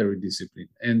military discipline.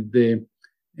 And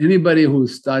anybody who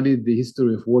studied the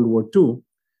history of World War II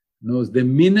knows the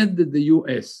minute that the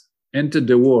US entered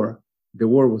the war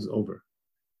was over.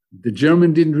 The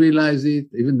Germans didn't realize it,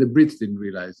 even the Brits didn't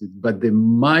realize it, but the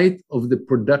might of the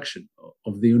production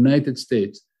of the United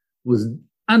States was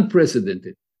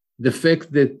unprecedented. The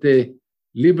fact that the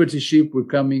Liberty ship were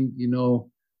coming,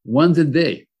 once a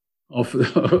day.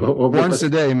 Once a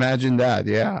day, imagine that,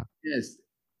 yeah. Yes.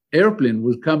 Airplane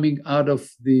was coming out of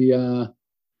the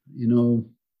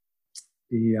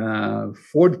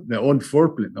old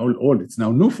Ford plane, it's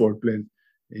now new Ford plane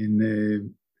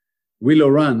in Willow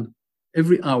Run.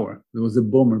 Every hour, there was a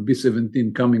bomber,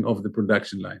 B-17, coming off the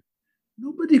production line.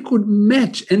 Nobody could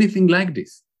match anything like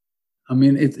this. I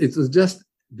mean, it was just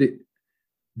the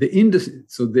industry.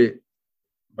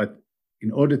 But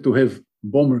in order to have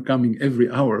bomber coming every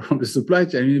hour from the supply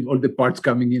chain, you have all the parts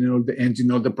coming in and all the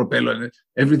engine, all the propeller, and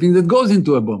everything that goes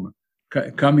into a bomber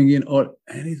coming in,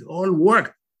 and it all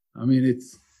worked. I mean,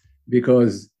 it's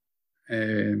because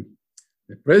the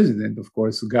president, of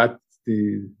course, got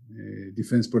the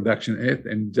Defense Production Act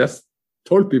and just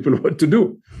told people what to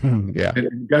do. Yeah.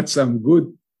 And got some good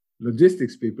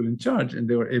logistics people in charge, and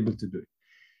they were able to do it.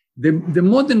 The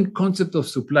modern concept of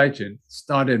supply chain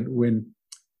started when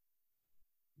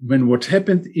what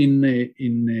happened in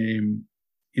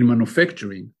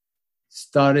manufacturing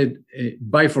started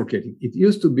bifurcating. It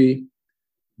used to be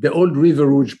the old River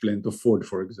Rouge plant of Ford,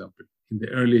 for example, in the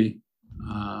early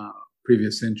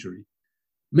previous century,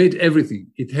 made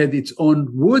everything. It had its own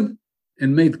wood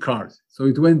and made cars. So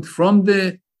it went from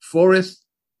the forest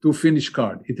to finished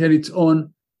car. It had its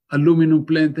own aluminum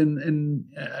plant and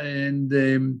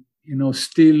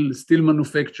steel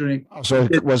manufacturing. So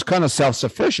it was kind of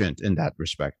self-sufficient in that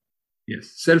respect.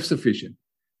 Yes, self-sufficient.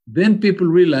 Then people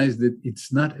realized that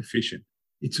it's not efficient.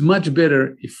 It's much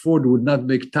better if Ford would not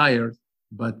make tires,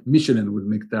 but Michelin would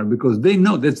make tires, because they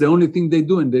know that's the only thing they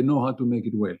do and they know how to make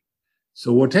it well.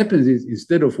 So what happens is,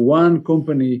 instead of one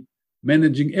company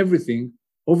managing everything,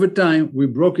 over time, we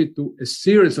broke it to a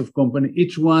series of companies,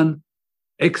 each one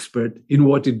expert in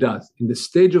what it does, in the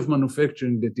stage of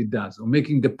manufacturing that it does, or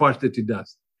making the parts that it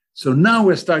does. So now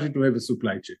we're starting to have a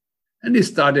supply chain. And it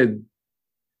started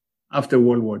after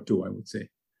World War II, I would say,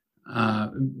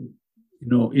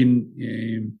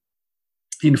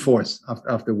 in force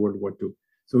after World War II.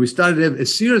 So we started to have a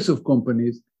series of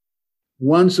companies,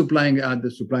 one supplying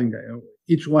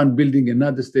each one building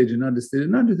another stage,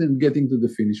 and getting to the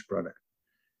finished product.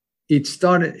 It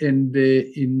started in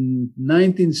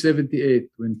 1978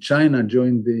 when China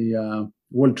joined the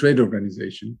World Trade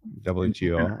Organization,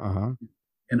 WTO,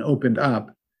 and opened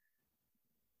up.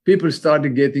 People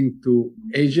started getting to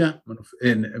Asia,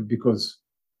 and because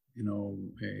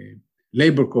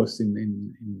labor costs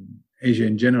in Asia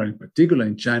in general, in particular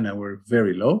in China, were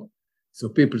very low. So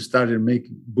people started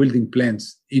building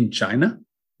plants in China,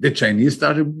 The Chinese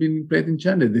started being played in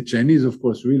China. The Chinese, of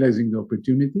course, realizing the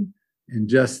opportunity and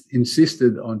just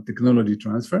insisted on technology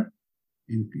transfer,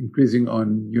 increasing on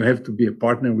you have to be a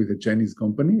partner with a Chinese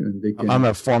company. And they can. I'm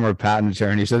a former patent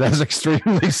attorney, so that's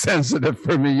extremely sensitive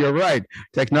for me. You're right.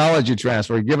 Technology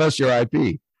transfer. Give us your IP.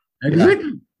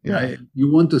 Exactly. Yeah.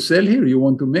 You want to sell here, you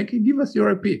want to make it, give us your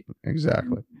IP.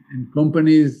 Exactly. And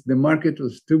companies, the market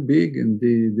was too big and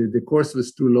the cost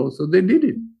was too low, so they did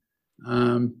it.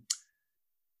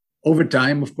 Over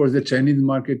time, of course, the Chinese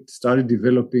market started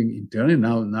developing internally.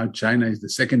 Now China is the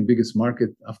second biggest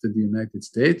market after the United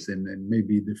States and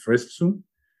maybe the first soon.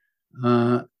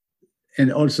 And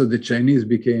also the Chinese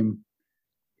became,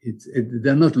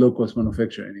 they're not low-cost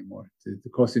manufacturer anymore.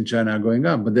 The costs in China are going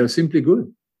up, but they're simply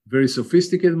good. Very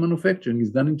sophisticated manufacturing is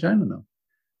done in China now.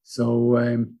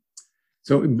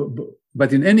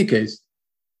 But in any case,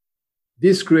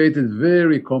 this created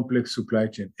very complex supply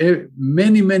chain.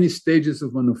 Many stages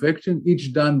of manufacturing,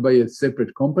 each done by a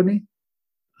separate company,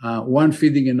 one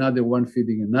feeding another,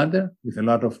 with a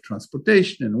lot of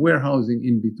transportation and warehousing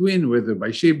in between, whether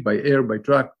by ship, by air, by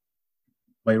truck,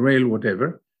 by rail,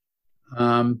 whatever.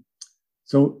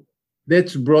 So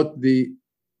that's brought the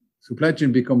supply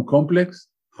chain become complex,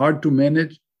 hard to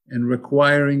manage, and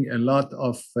requiring a lot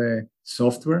of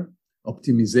software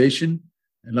optimization,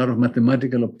 a lot of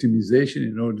mathematical optimization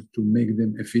in order to make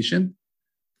them efficient.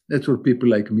 That's what people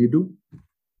like me do.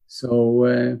 So,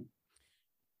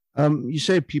 you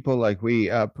say people like we,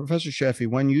 Professor Sheffi,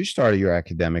 when you started your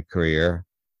academic career,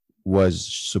 was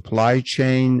supply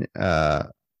chain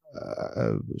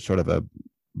sort of a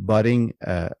budding,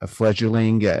 a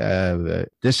fledgling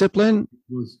discipline?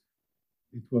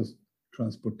 It was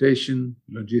transportation,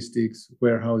 logistics,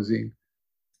 warehousing.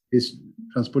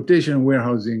 Transportation and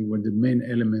warehousing were the main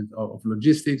element of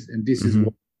logistics, and this is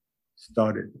what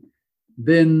started.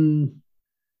 Then,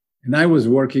 and I was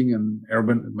working in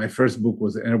my first book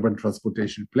was urban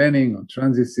transportation planning on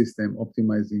transit system,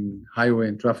 optimizing highway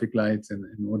and traffic lights and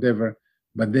whatever.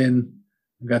 But then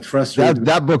I got frustrated.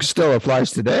 That book still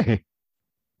applies today.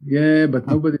 Yeah, but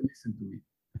nobody listened to me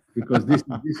because this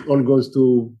all goes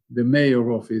to the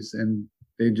mayor office and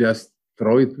they just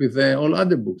throw it with all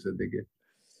other books that they get.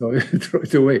 So throw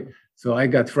it away. So I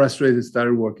got frustrated,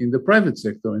 started working in the private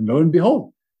sector, and lo and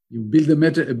behold, you build a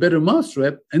better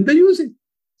mousetrap, and they use it.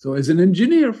 So as an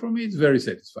engineer, for me, it's very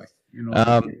satisfying.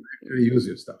 Use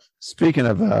your stuff. Speaking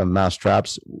of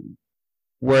mousetraps,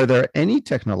 were there any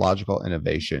technological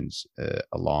innovations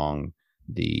along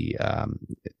the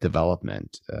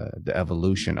development, the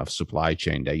evolution of supply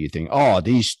chain that you think,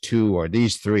 these two or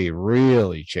these three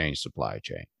really changed supply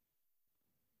chain?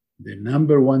 The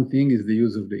number one thing is the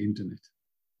use of the internet.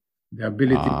 The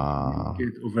ability to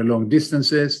communicate over long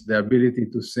distances, the ability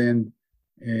to send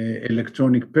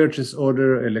electronic purchase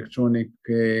order, electronic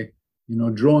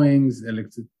drawings,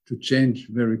 to change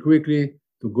very quickly,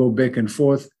 to go back and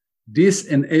forth. This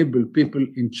enabled people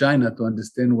in China to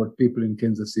understand what people in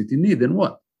Kansas City need and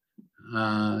what,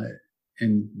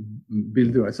 and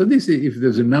build the right. So this, if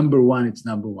there's a number one, it's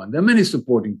number one. There are many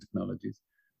supporting technologies,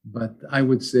 but I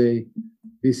would say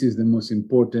this is the most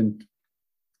important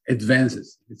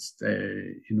advances. It's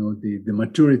the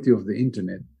maturity of the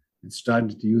internet and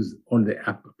started to use all the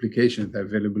applications that are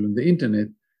available on the internet,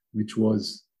 which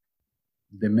was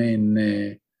the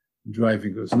main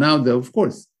driving force. Now, of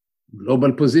course,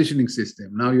 global positioning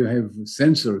system. Now you have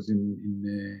sensors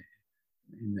in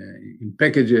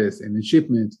packages and in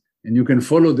shipments, and you can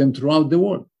follow them throughout the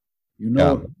world. You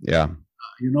know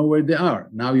where they are.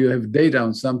 Now you have data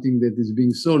on something that is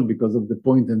being sold because of the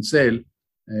point and sale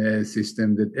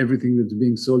system, that everything that's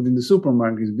being sold in the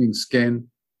supermarket is being scanned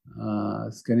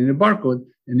in a barcode,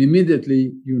 and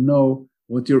immediately you know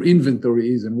what your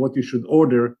inventory is and what you should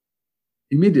order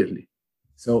immediately.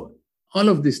 So all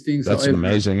of these things. That's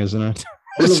amazing, isn't it?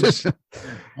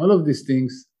 all of these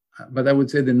things, but I would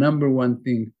say the number one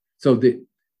thing, so the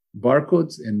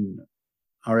barcodes and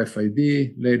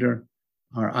RFID later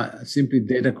are simply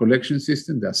data collection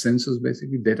system. They are sensors,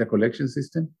 basically, data collection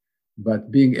system, but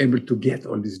being able to get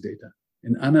all this data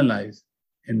and analyze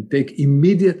and take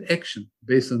immediate action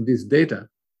based on this data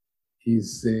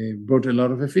is brought a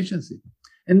lot of efficiency.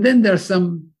 And then there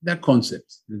are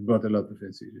concepts that brought a lot of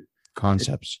efficiency.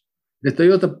 Concepts. The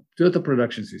Toyota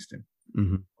production system.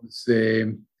 I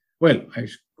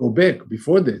go back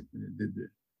before the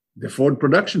Ford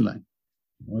production line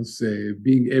was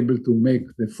being able to make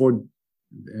the Ford,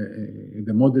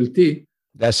 the Model T.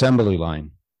 The assembly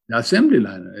line. The assembly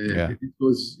line. It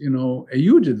was, a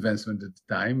huge advancement at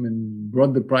the time and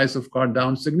brought the price of car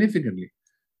down significantly.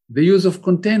 The use of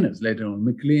containers later on,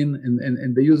 McLean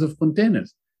and the use of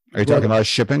containers. Are you talking about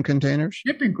shipping containers?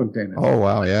 Shipping containers. Oh,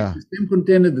 wow, yeah. The same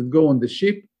container that go on the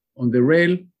ship, on the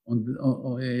rail,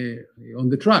 on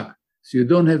the truck. So you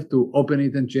don't have to open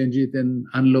it and change it and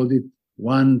unload it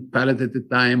one pallet at a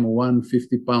time or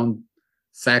 150-pound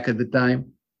sack at a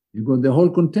time. You got the whole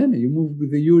container. You move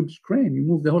with a huge crane. You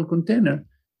move the whole container.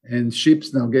 And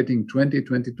ships now getting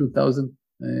 22,000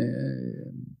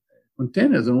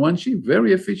 containers on one ship.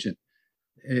 Very efficient.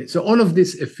 So all of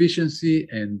this efficiency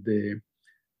and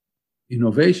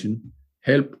innovation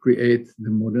help create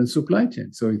the modern supply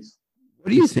chain. So it's.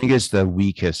 What do you think is the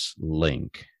weakest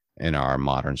link in our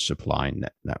modern supply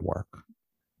network?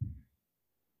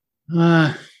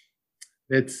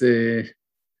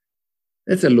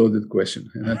 That's a loaded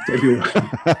question, and I'll tell you why.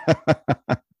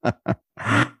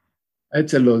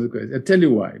 That's a loaded question. I'll tell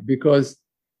you why. Because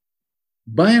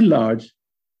by and large,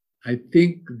 I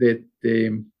think that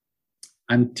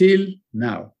until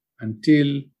now,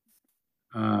 until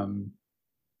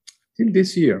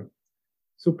this year,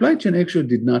 supply chain actually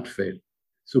did not fail.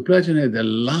 Supply chain had a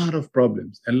lot of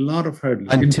problems, a lot of hurdles.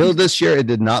 Until this year, it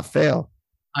did not fail.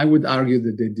 I would argue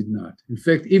that they did not. In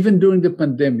fact, even during the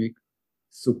pandemic,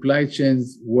 supply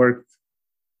chains worked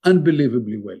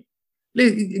unbelievably well.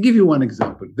 Let me give you one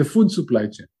example, the food supply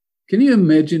chain. Can you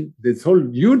imagine this whole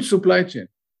huge supply chain?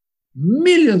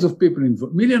 Millions of people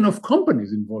involved, millions of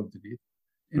companies involved in it,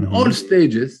 in all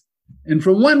stages. And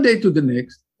from one day to the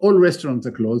next, all restaurants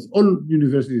are closed, all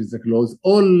universities are closed,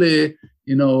 all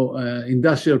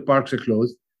industrial parks are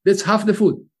closed. That's half the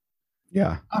food.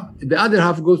 Yeah. The other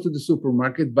half goes to the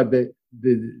supermarket, but the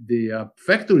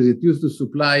factories that used to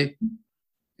supply,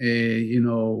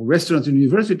 restaurants and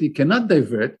university cannot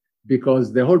divert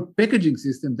because the whole packaging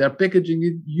system, they're packaging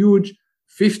in huge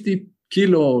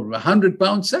 50-kilo,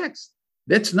 100-pound sacks.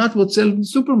 That's not what sells in the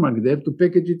supermarket. They have to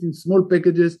package it in small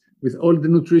packages with all the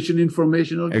nutrition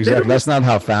information. Exactly. That's not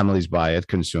how families buy it,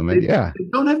 consume it. They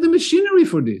don't have the machinery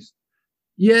for this.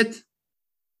 Yet,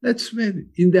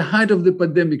 in the height of the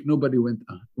pandemic, nobody went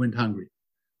hungry.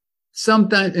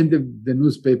 Sometimes, and the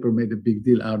newspaper made a big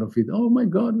deal out of it. Oh my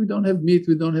God, we don't have meat,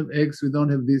 we don't have eggs, we don't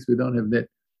have this, we don't have that.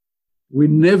 We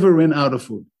never ran out of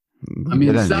food.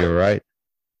 You're right.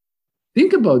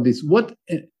 Think about this. What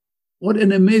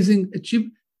an amazing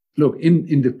achievement. Look,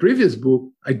 in the previous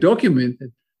book, I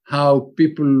documented how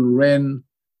people ran,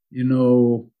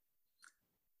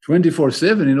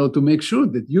 24/7, to make sure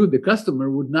that you, the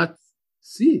customer, would not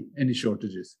see any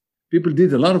shortages. People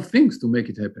did a lot of things to make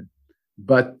it happen.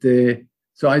 But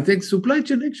so I think supply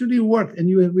chain actually worked.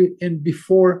 And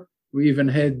before we even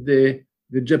had the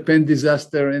Japan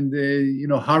disaster and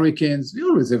the hurricanes, we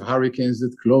always have hurricanes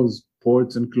that close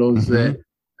ports and close.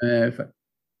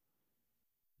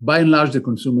 By and large, the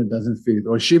consumer doesn't feel it.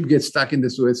 Or ship gets stuck in the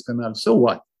Suez Canal. So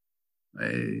what?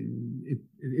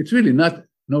 It's really no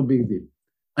big deal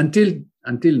until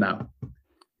now,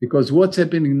 because what's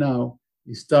happening now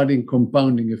is starting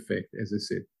compounding effect, as I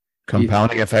said.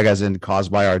 Compounding effect as in caused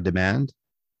by our demand?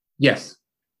 Yes.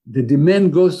 The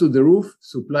demand goes to the roof.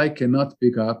 Supply cannot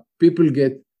pick up.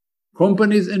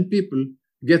 Companies and people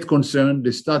get concerned.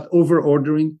 They start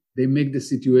over-ordering. They make the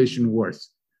situation worse.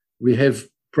 We have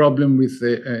problem with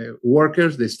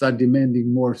workers. They start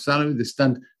demanding more salary.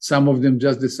 Some of them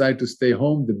just decide to stay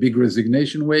home. The big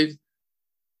resignation waves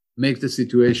make the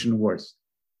situation worse.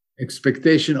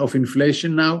 Expectation of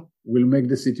inflation now will make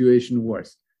the situation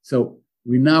worse. So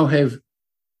we now have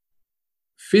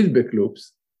feedback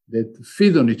loops that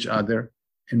feed on each other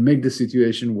and make the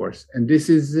situation worse. And this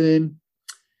is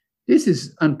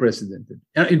unprecedented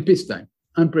in peacetime.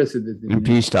 Unprecedented in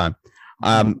peacetime.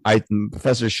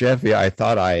 Professor Sheffi, I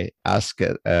thought I asked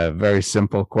a very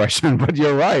simple question, but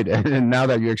you're right. And now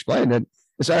that you explained it,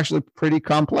 it's actually pretty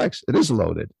complex. It is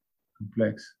loaded.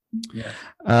 Complex. Yeah.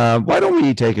 Why don't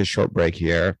we take a short break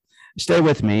here? Stay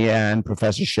with me and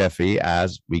Professor Sheffi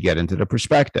as we get into the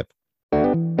perspective.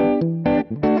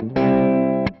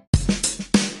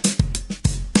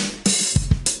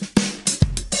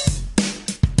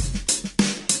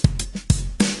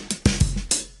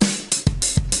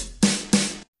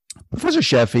 Professor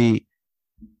Sheffi,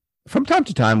 from time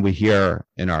to time we hear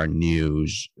in our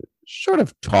news sort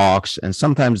of talks, and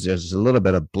sometimes there's a little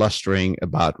bit of blustering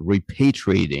about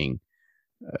repatriating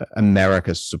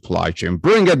America's supply chain,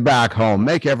 bring it back home,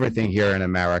 make everything here in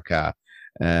America.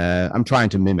 I'm trying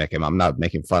to mimic him. I'm not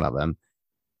making fun of him.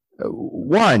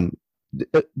 One,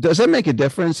 does that make a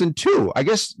difference? And two, I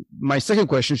guess my second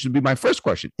question should be my first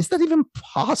question. Is that even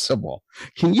possible?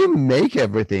 Can you make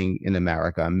everything in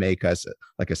America and make us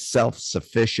like a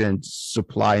self-sufficient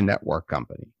supply network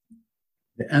company?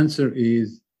 The answer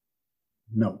is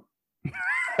no.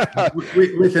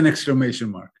 with an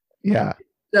exclamation mark. Yeah.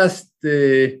 just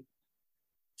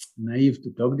naive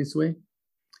to talk this way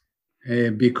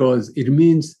because it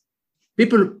means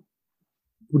people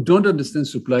who don't understand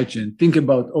supply chain think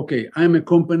about, okay, I'm a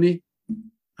company,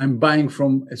 I'm buying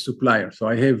from a supplier. So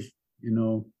I have,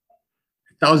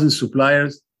 1,000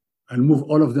 suppliers. I'll move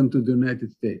all of them to the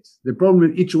United States. The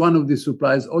problem is each one of these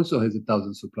suppliers also has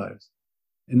 1,000 suppliers.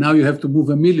 And now you have to move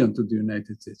 1 million to the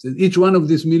United States. And each one of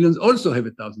these millions also have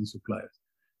 1,000 suppliers.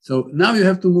 So now you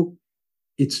have to move.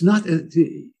 It's not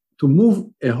to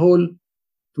move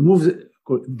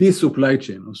this supply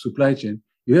chain,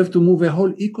 you have to move a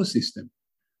whole ecosystem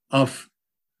of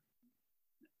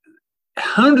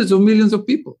hundreds of millions of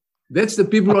people. That's the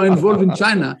people who are involved in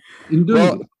China in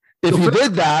doing it. If you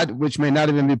did that, which may not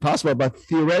even be possible, but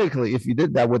theoretically, if you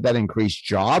did that, would that increase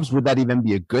jobs? Would that even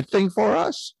be a good thing for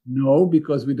us? No,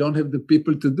 because we don't have the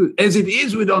people to do it. As it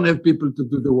is, we don't have people to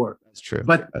do the work. That's true.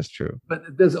 That's true. But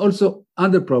there's also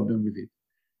other problem with it.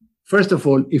 First of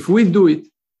all, if we do it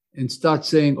and start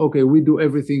saying, okay, we do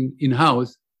everything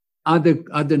in-house,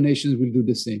 other nations will do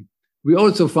the same. We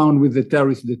also found with the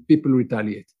tariffs that people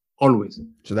retaliate, always.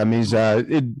 So that means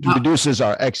it reduces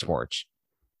our exports.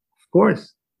 Of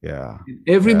course. Yeah.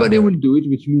 Everybody will do it,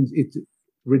 which means it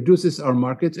reduces our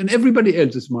markets and everybody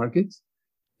else's markets,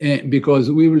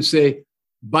 because we will say,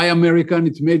 buy American,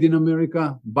 it's made in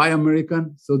America, buy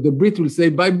American. So the Brit will say,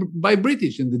 buy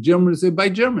British, and the German will say, buy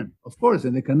German, of course,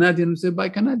 and the Canadian will say, buy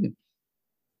Canadian.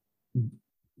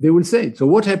 They will say it. So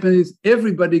what happens is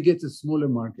everybody gets a smaller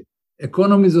market.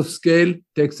 Economies of scale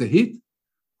takes a hit,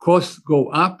 costs go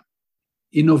up,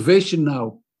 innovation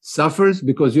now suffers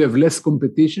because you have less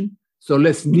competition, so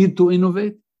less need to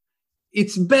innovate.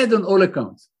 It's bad on all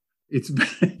accounts. It's bad.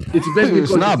 It's bad because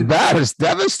it's not bad. It's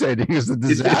devastating. It's a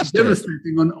disaster. It's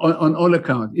devastating on all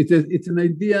accounts. It's an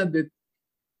idea that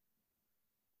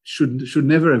should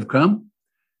never have come.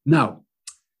 Now,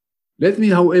 let me,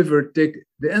 however, take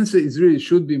the answer is really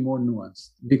should be more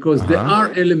nuanced because there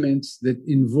are elements that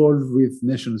involve with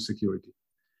national security.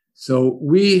 So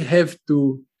we have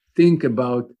to think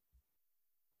about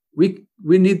we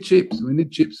need chips. We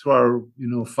need chips for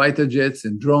our fighter jets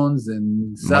and drones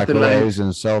and satellites microwaves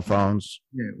and cell phones.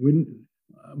 Yeah,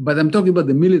 but I'm talking about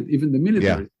even the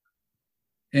military.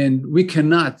 Yeah. And we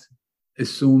cannot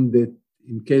assume that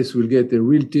in case we'll get a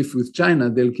real tiff with China,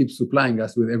 they'll keep supplying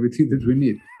us with everything that we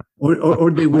need. Or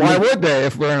they will. Why would they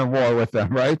if we're in a war with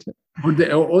them, right?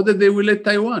 Or that they will let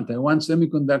Taiwan. Taiwan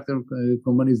Semiconductor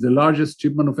Company is the largest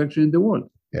chip manufacturer in the world.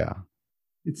 Yeah.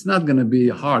 It's not going to be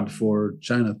hard for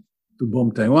China to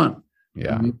bomb Taiwan.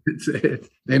 Yeah. I mean,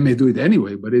 they may do it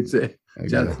anyway, but it's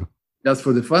just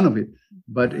for the fun of it.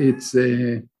 But it's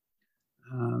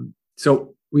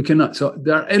so we cannot. So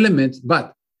there are elements,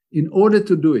 but in order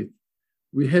to do it,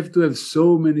 we have to have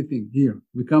so many things. Here,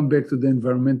 we come back to the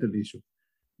environmental issue.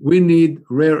 We need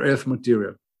rare earth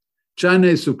material. China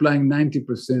is supplying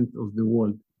 90% of the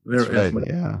world rare earth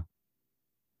material. Yeah.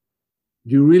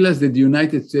 Do you realize that the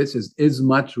United States has as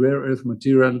much rare earth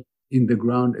material in the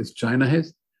ground as China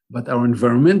has? But our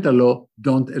environmental law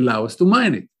don't allow us to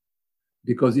mine it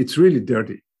because it's really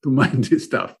dirty to mine this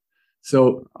stuff.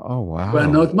 So we're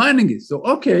not mining it. So,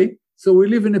 okay. So we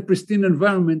live in a pristine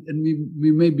environment and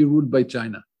we may be ruled by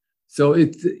China. So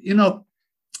it's,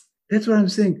 that's what I'm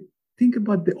saying. Think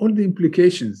about all the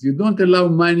implications. You don't allow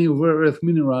mining of rare earth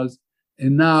minerals,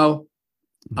 and now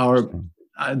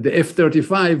the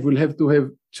F-35 will have to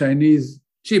have Chinese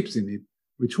chips in it,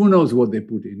 which who knows what they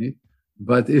put in it.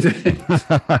 But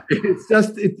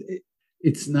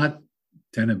it's not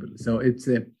tenable. So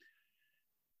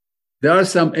there are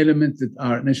some elements that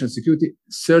are national security.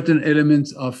 Certain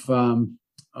elements of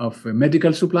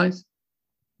medical supplies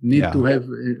need to have,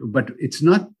 but it's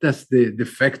not just the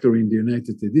factory in the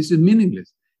United States. This is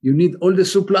meaningless. You need all the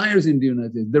suppliers in the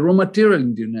United States, the raw material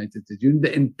in the United States. You need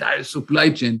the entire supply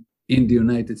chain in the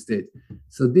United States.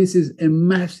 So this is a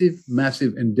massive,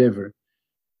 massive endeavor.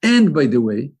 And by the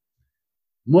way,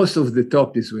 most of the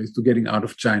talk this way is to getting out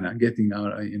of China, getting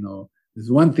out,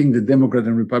 there's one thing the Democrat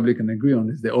and Republican agree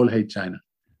on is they all hate China.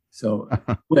 So,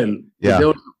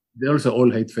 they also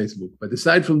all hate Facebook. But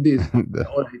aside from this, they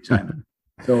all hate China.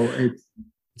 So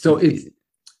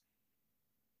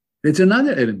it's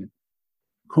another element.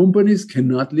 Companies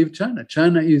cannot leave China.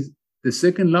 China is the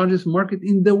second largest market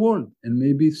in the world and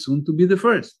maybe soon to be the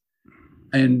first.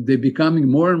 And they're becoming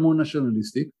more and more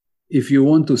nationalistic. If you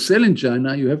want to sell in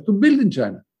China, you have to build in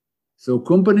China. So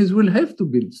companies will have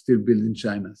to still build in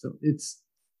China. So it's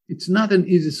not an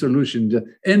easy solution.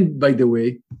 And by the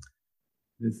way,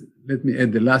 let me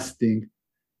add the last thing.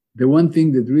 The one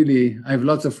thing that really, I have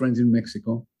lots of friends in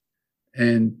Mexico,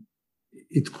 and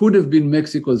it could have been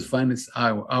Mexico's finest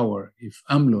hour if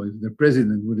AMLO, if the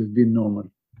president, would have been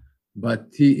normal. But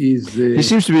he is... he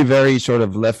seems to be very sort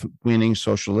of left-leaning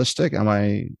socialistic. Am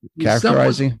I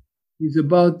characterizing? He's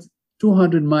about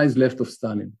 200 miles left of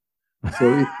Stalin. So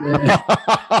it's...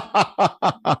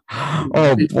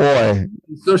 oh, boy.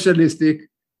 He's socialistic.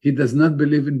 He does not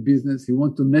believe in business. He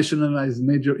wants to nationalize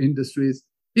major industries.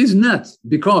 He's nuts.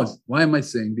 Because, why am I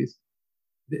saying this?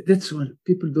 That's what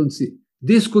people don't see.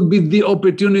 This could be the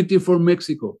opportunity for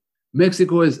Mexico.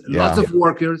 Mexico has lots of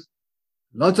workers,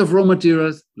 lots of raw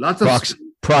materials, lots of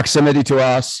proximity to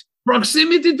us,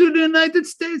 proximity to the United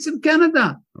States and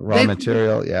Canada. Raw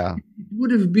material, yeah. It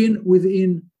would have been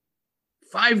within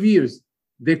 5 years,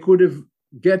 they could have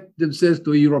get themselves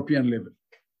to a European level.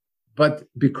 But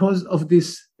because of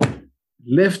this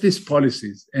leftist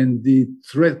policies and the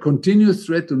continuous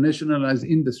threat to nationalize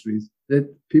industries, that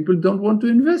people don't want to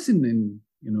invest in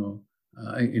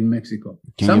Mexico.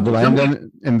 Can you blame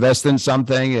them, invest in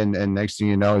something, and next thing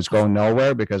you know, it's going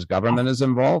nowhere because government is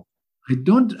involved? I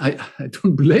don't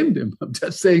blame them. I'm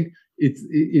just saying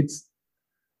it's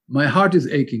my heart is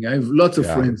aching. I have lots of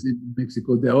friends in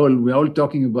Mexico. We're all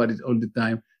talking about it all the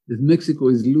time. That Mexico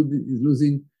is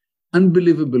losing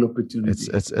unbelievable opportunity.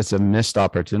 It's a missed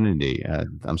opportunity.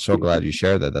 I'm so glad you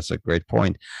shared that. That's a great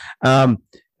point.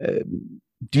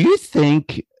 Do you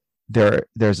think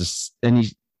there's any?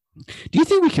 Do you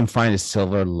think we can find a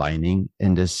silver lining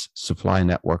in this supply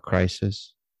network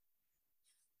crisis?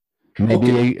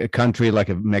 Maybe a country like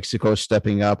Mexico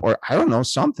stepping up, or I don't know,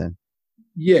 something.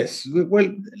 Yes.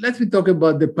 Well, let me talk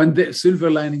about the silver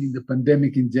lining in the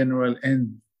pandemic in general,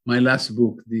 and my last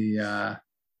book, the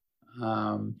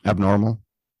Abnormal,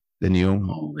 the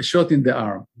new a shot in the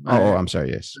arm. I'm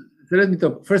sorry. Yes. So let me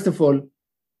talk. First of all,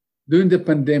 during the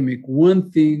pandemic, one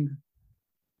thing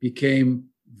became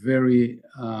very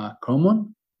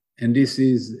common, and this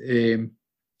is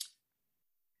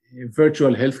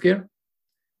virtual healthcare,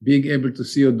 being able to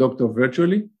see a doctor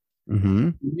virtually. Mm-hmm.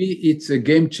 To me, it's a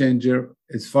game changer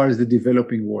as far as the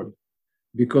developing world,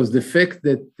 because the fact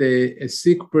that a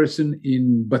sick person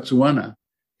in Botswana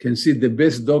can see the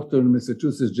best doctor in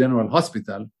Massachusetts General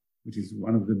Hospital, which is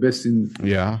one of the best in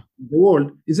the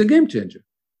world, is a game changer.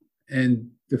 And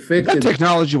the fact that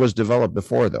technology was developed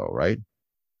before, though, right?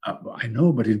 I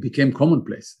know, but it became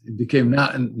commonplace. It became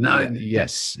now.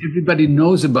 Yes, everybody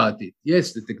knows about it.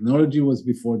 Yes, the technology was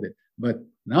before that, but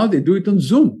now they do it on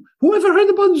Zoom. Who ever heard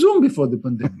about Zoom before the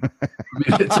pandemic?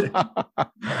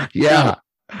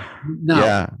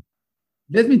 Now,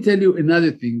 let me tell you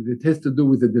another thing that has to do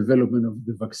with the development of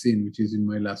the vaccine, which is in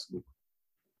my last book.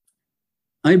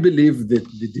 I believe that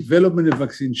the development of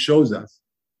vaccine shows us,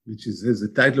 which is as the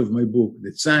title of my book,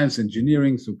 that science,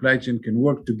 engineering, supply chain can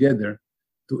work together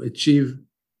to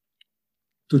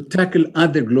tackle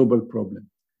other global problems.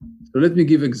 So let me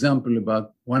give one example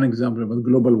about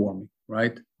global warming,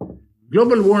 right?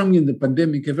 Global warming and the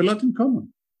pandemic have a lot in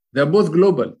common. They're both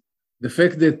global. The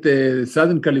fact that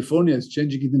Southern California is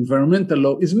changing its environmental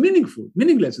law is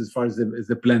meaningless as far as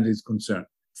the planet is concerned.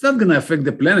 It's not going to affect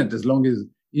the planet as long as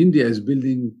India is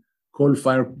building coal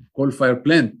fire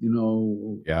plant,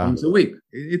 once a week.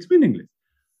 It's meaningless.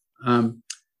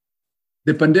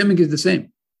 The pandemic is the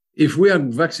same. If we are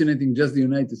vaccinating just the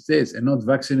United States and not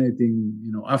vaccinating,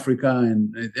 Africa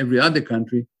and every other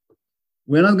country,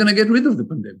 we're not going to get rid of the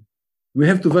pandemic. We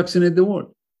have to vaccinate the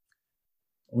world,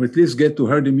 or at least get to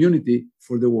herd immunity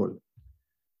for the world.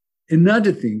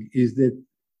 Another thing is that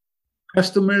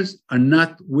customers are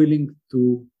not willing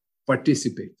to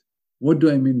participate. What do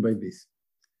I mean by this?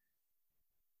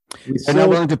 They're not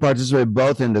willing to participate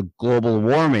both in the global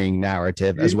warming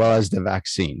narrative as well as the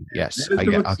vaccine. Yes, I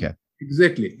get. Okay.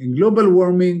 Exactly. In global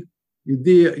warming, you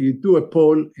do a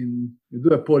poll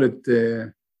at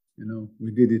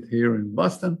we did it here in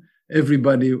Boston.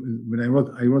 Everybody, when I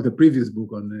wrote a previous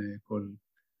book on called.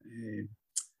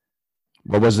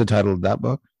 What was the title of that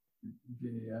book?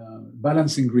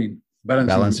 Balancing Green.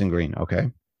 Balancing Green.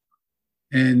 Okay.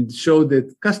 And show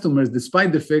that customers,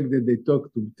 despite the fact that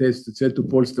they said to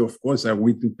pollster, of course, are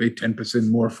we to pay 10%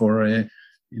 more for a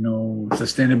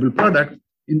sustainable product?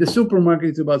 In the supermarket,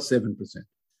 it's about 7%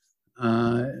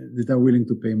 that are willing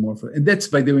to pay more for. And that's,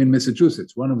 by the way, in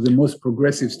Massachusetts, one of the most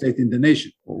progressive states in the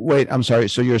nation. Wait, I'm sorry.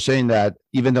 So you're saying that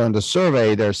even though in the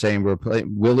survey they're saying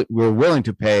we're willing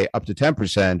to pay up to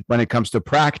 10%, when it comes to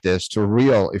practice, to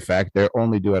real effect, they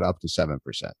only do it up to 7%.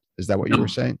 Is that what you were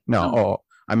saying? No. Oh,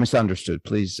 I misunderstood.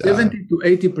 Please. 70 to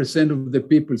 80% of the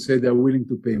people say they're willing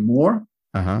to pay more.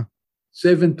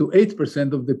 7 to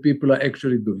 8% of the people are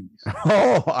actually doing this.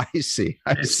 Oh, I see.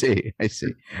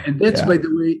 And that's, by the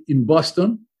way, in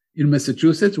Boston. in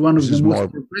Massachusetts, one of the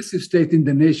most progressive states in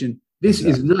the nation. This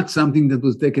is not something that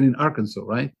was taken in Arkansas,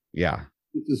 right? Yeah.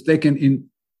 It was taken in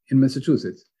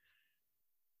Massachusetts.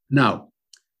 Now,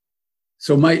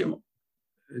 so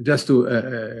just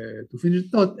to finish the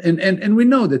thought, and we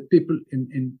know that people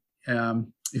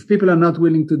if people are not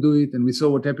willing to do it, and we saw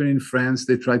what happened in France,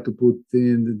 they tried to put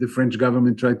in the French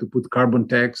government tried to put carbon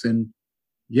tax and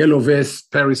yellow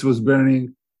vest. Paris was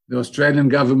burning. The Australian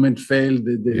government failed.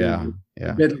 The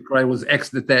battle cry was X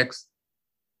the tax.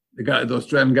 The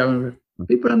Australian government.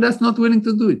 People are just not willing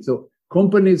to do it. So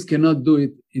companies cannot do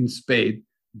it in spade.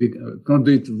 Can't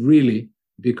do it really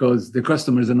because the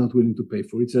customers are not willing to pay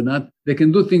for it. So they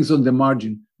can do things on the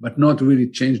margin, but not really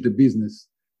change the business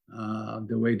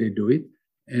the way they do it.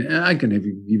 And I can give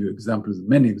you examples,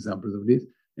 many examples of this.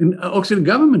 And actually,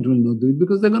 government will not do it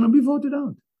because they're going to be voted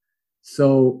out.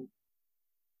 So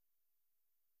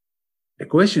the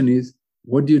question is,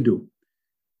 what do you do?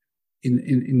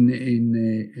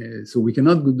 So we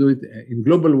cannot do it in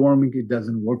global warming. It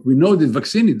doesn't work. We know that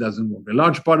vaccine it doesn't work. A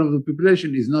large part of the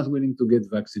population is not willing to get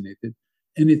vaccinated,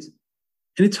 and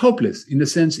it's hopeless in the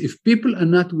sense if people are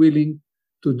not willing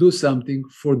to do something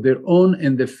for their own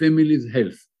and their family's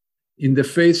health in the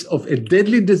face of a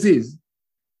deadly disease,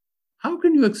 how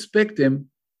can you expect them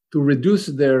to reduce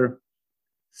their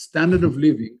standard of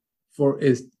living for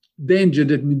a danger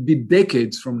that will be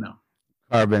decades from now?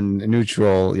 Carbon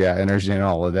neutral, energy and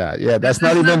all of that. Yeah, that's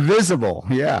not even visible.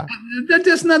 Yeah. That's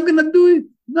just not going to do it.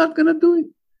 Not going to do it.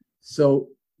 So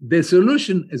the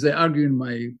solution, as I argue in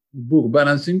my book,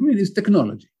 Balancing Green, is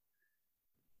technology.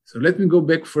 So let me go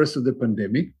back first to the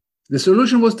pandemic. The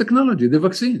solution was technology, the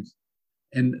vaccines.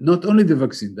 And not only the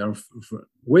vaccine, there are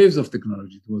waves of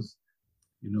technology. It was,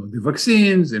 the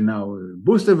vaccines, and now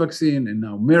booster vaccine, and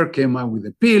now Merck came out with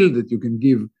a pill that you can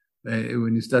give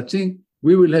when you start seeing.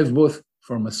 We will have both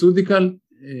pharmaceutical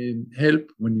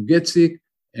help when you get sick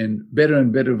and better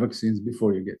vaccines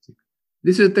before you get sick.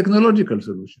 This is a technological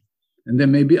solution, and there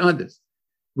may be others.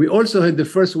 We also had the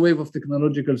first wave of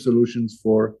technological solutions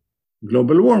for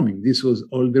global warming. This was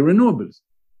all the renewables.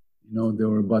 There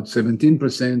were about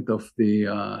 17% of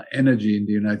the energy in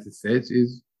the United States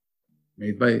is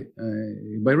made by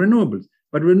renewables.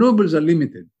 But renewables are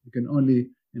limited. You can only,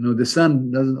 the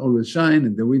sun doesn't always shine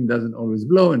and the wind doesn't always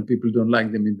blow and people don't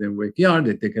like them in their backyard.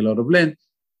 They take a lot of land.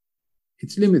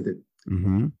 It's limited.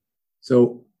 Mm-hmm.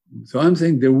 So I'm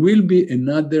saying there will be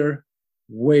another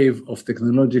wave of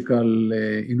technological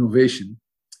innovation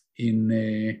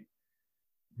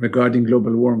regarding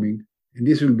global warming. And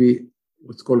this will be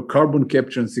what's called carbon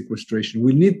capture and sequestration.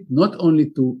 We need not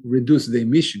only to reduce the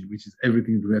emission, which is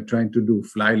everything we are trying to do,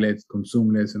 fly less,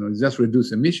 consume less, just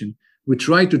reduce emission. We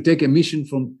try to take emission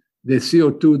from the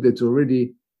CO2 that's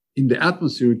already in the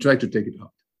atmosphere, we try to take it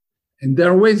out. And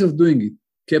there are ways of doing it,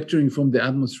 capturing from the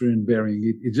atmosphere and burying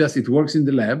it. It works in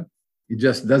the lab. It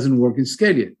just doesn't work in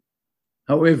scale yet.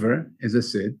 However, as I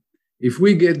said, if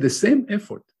we get the same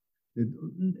effort,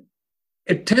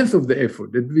 a tenth of the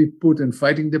effort that we put in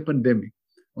fighting the pandemic,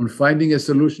 on finding a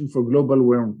solution for global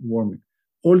warming,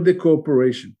 all the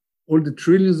cooperation, all the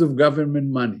trillions of government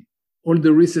money, all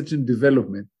the research and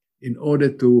development in order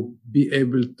to be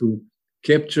able to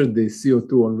capture the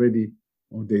CO2 already,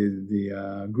 or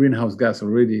the greenhouse gas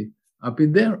already up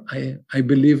in there, I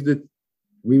believe that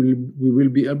we will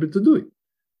be able to do it.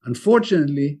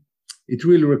 Unfortunately, it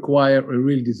will require a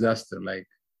real disaster like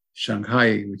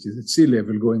Shanghai, which is at sea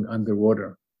level, going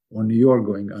underwater, or New York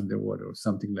going underwater, or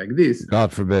something like this.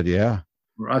 God forbid, yeah.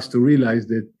 For us to realize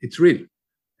that it's real.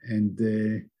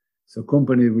 And so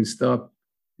companies will stop,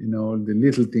 the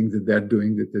little things that they're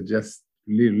doing that are just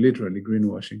literally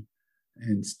greenwashing,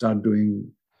 and start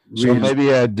doing real. So maybe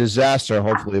a disaster,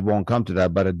 hopefully it won't come to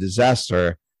that, but a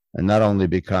disaster and not only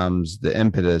becomes the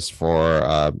impetus for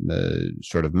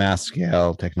sort of mass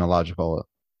scale technological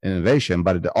innovation,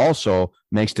 but it also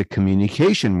makes the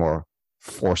communication more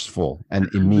forceful and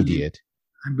immediate.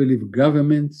 I believe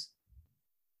governments,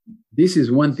 this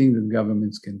is one thing that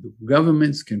governments can do.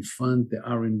 Governments can fund the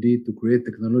R&D to create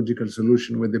technological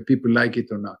solution whether people like it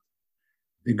or not.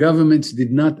 The governments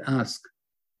did not ask,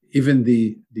 even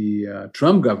the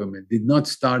Trump government did not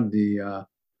start the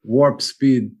warp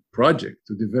speed project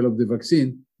to develop the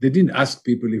vaccine. They didn't ask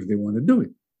people if they want to do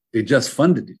it. They just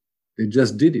funded it. They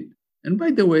just did it. And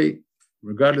by the way,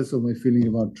 regardless of my feeling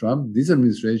about Trump, this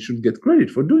administration should get credit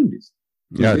for doing this.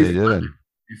 Yeah, they did.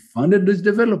 They funded this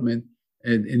development,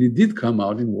 and it did come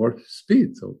out in warp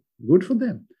speed. So good for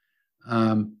them.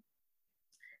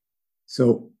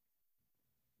 So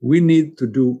we need to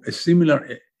do a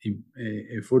similar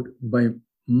effort by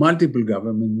multiple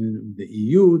governments, the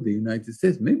EU, the United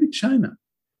States, maybe China,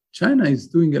 China is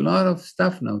doing a lot of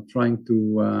stuff now, trying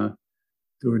to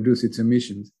reduce its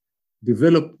emissions,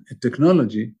 develop a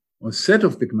technology or set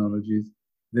of technologies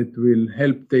that will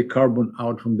help take carbon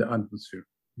out from the atmosphere.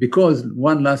 Because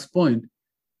one last point,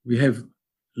 we have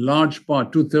large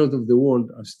part, 2/3 of the world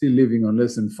are still living on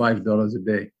less than $5 a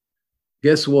day.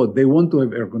 Guess what? They want to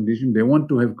have air conditioning. They want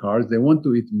to have cars. They want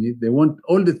to eat meat. They want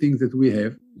all the things that we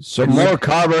have. So more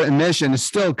carbon emission is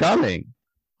still coming.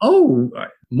 Oh,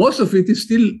 most of it is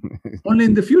still only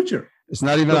in the future. It's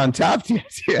not even untapped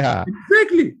yet. Yeah,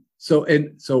 exactly.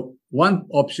 So one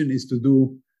option is to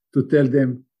tell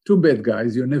them, too bad,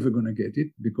 guys, you're never going to get it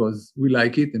because we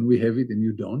like it and we have it and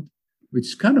you don't,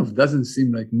 which kind of doesn't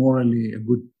seem like morally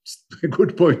a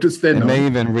good point to stand on. It may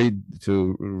even lead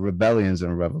to rebellions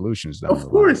and revolutions. Of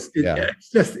course,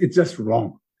 it's just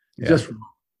wrong. Just wrong.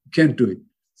 Can't do it.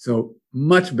 So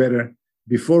much better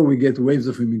before we get waves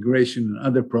of immigration and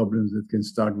other problems that can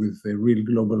start with a real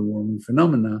global warming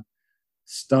phenomena.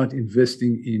 Start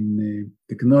investing in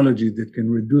technology that can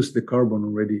reduce the carbon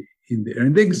already in the air.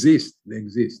 And they exist.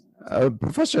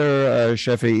 Professor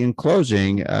Sheffi, in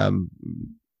closing,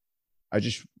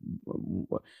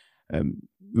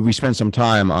 we spent some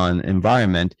time on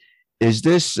environment. Is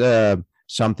this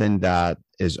something that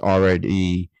is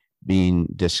already being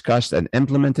discussed and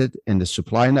implemented in the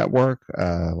supply network,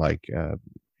 like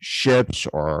ships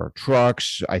or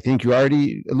trucks? I think you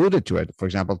already alluded to it. For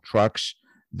example, trucks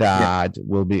that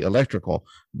will be electrical.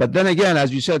 But then again,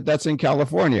 as you said, that's in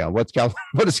California. What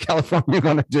is California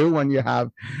going to do when you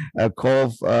have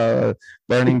coal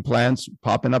burning plants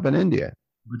popping up in India?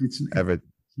 But it's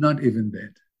not even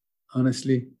that.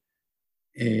 Honestly,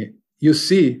 you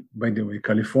see, by the way,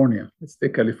 California, let's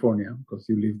take California because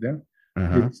you live there,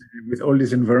 with all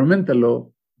this environmental law,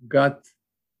 got,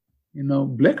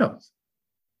 blackouts.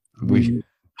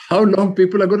 How long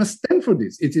people are going to stand for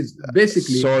this? It is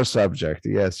basically sore subject.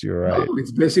 Yes, you're right. No,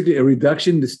 it's basically a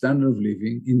reduction in the standard of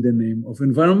living in the name of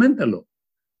environmental law.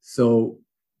 So,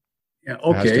 okay,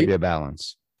 it has to be a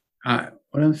balance.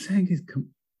 What I'm saying is,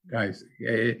 guys,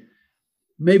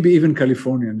 maybe even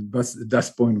California at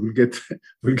that point will get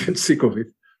sick of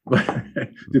it, but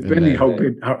depending how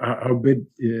bad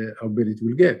it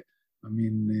will get. I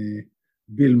mean.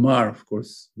 Bill Maher, of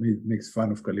course, makes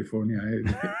fun of California.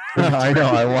 I know.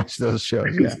 I watch those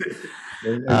shows.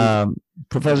 Yeah.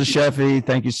 Professor Sheffi,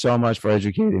 thank you so much for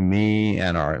educating me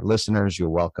and our listeners. You're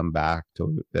welcome back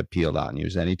to the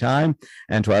Peel.News anytime.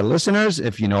 And to our listeners,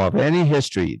 if you know of any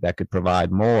history that could provide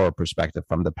more perspective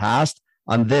from the past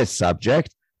on this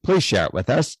subject, please share it with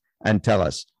us and tell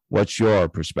us what's your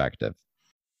perspective.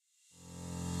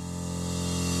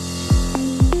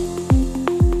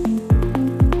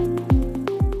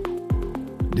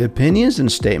 The opinions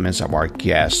and statements of our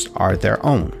guests are their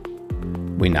own.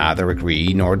 We neither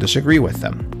agree nor disagree with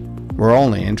them. We're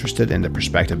only interested in the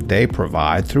perspective they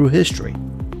provide through history.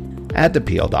 At the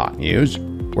Peel.News,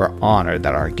 we're honored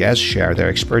that our guests share their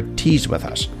expertise with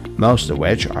us, most of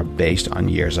which are based on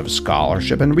years of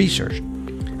scholarship and research.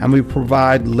 And we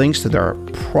provide links to their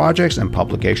projects and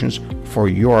publications for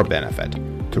your benefit,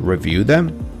 to review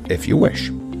them if you wish.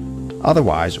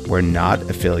 Otherwise, we're not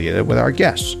affiliated with our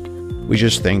guests. We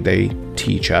just think they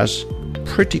teach us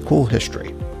pretty cool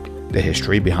history, the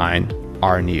history behind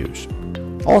our news.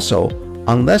 Also,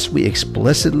 unless we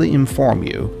explicitly inform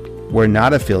you, we're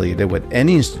not affiliated with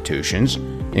any institutions,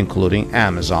 including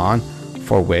Amazon,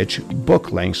 for which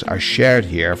book links are shared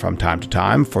here from time to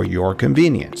time for your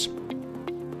convenience.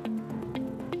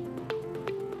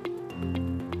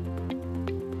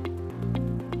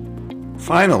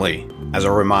 Finally, as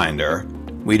a reminder,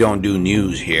 we don't do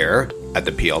news here at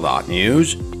the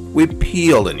Peel.News. We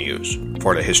peel the news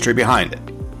for the history behind it.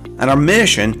 And our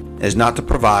mission is not to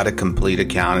provide a complete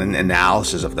account and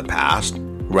analysis of the past,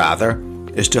 rather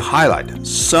is to highlight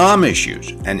some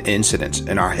issues and incidents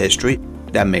in our history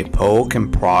that may poke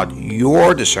and prod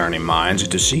your discerning minds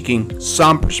into seeking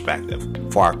some perspective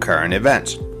for our current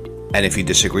events. And if you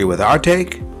disagree with our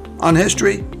take on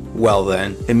history, well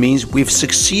then, it means we've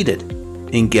succeeded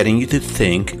in getting you to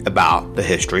think about the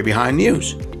history behind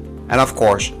news. And of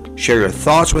course, share your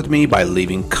thoughts with me by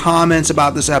leaving comments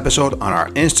about this episode on our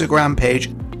Instagram page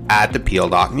at the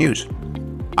Peel.News.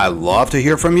 I love to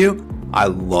hear from you. I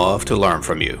love to learn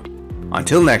from you.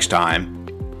 Until next time,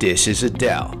 this is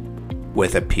Adele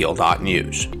with the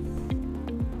Peel.News.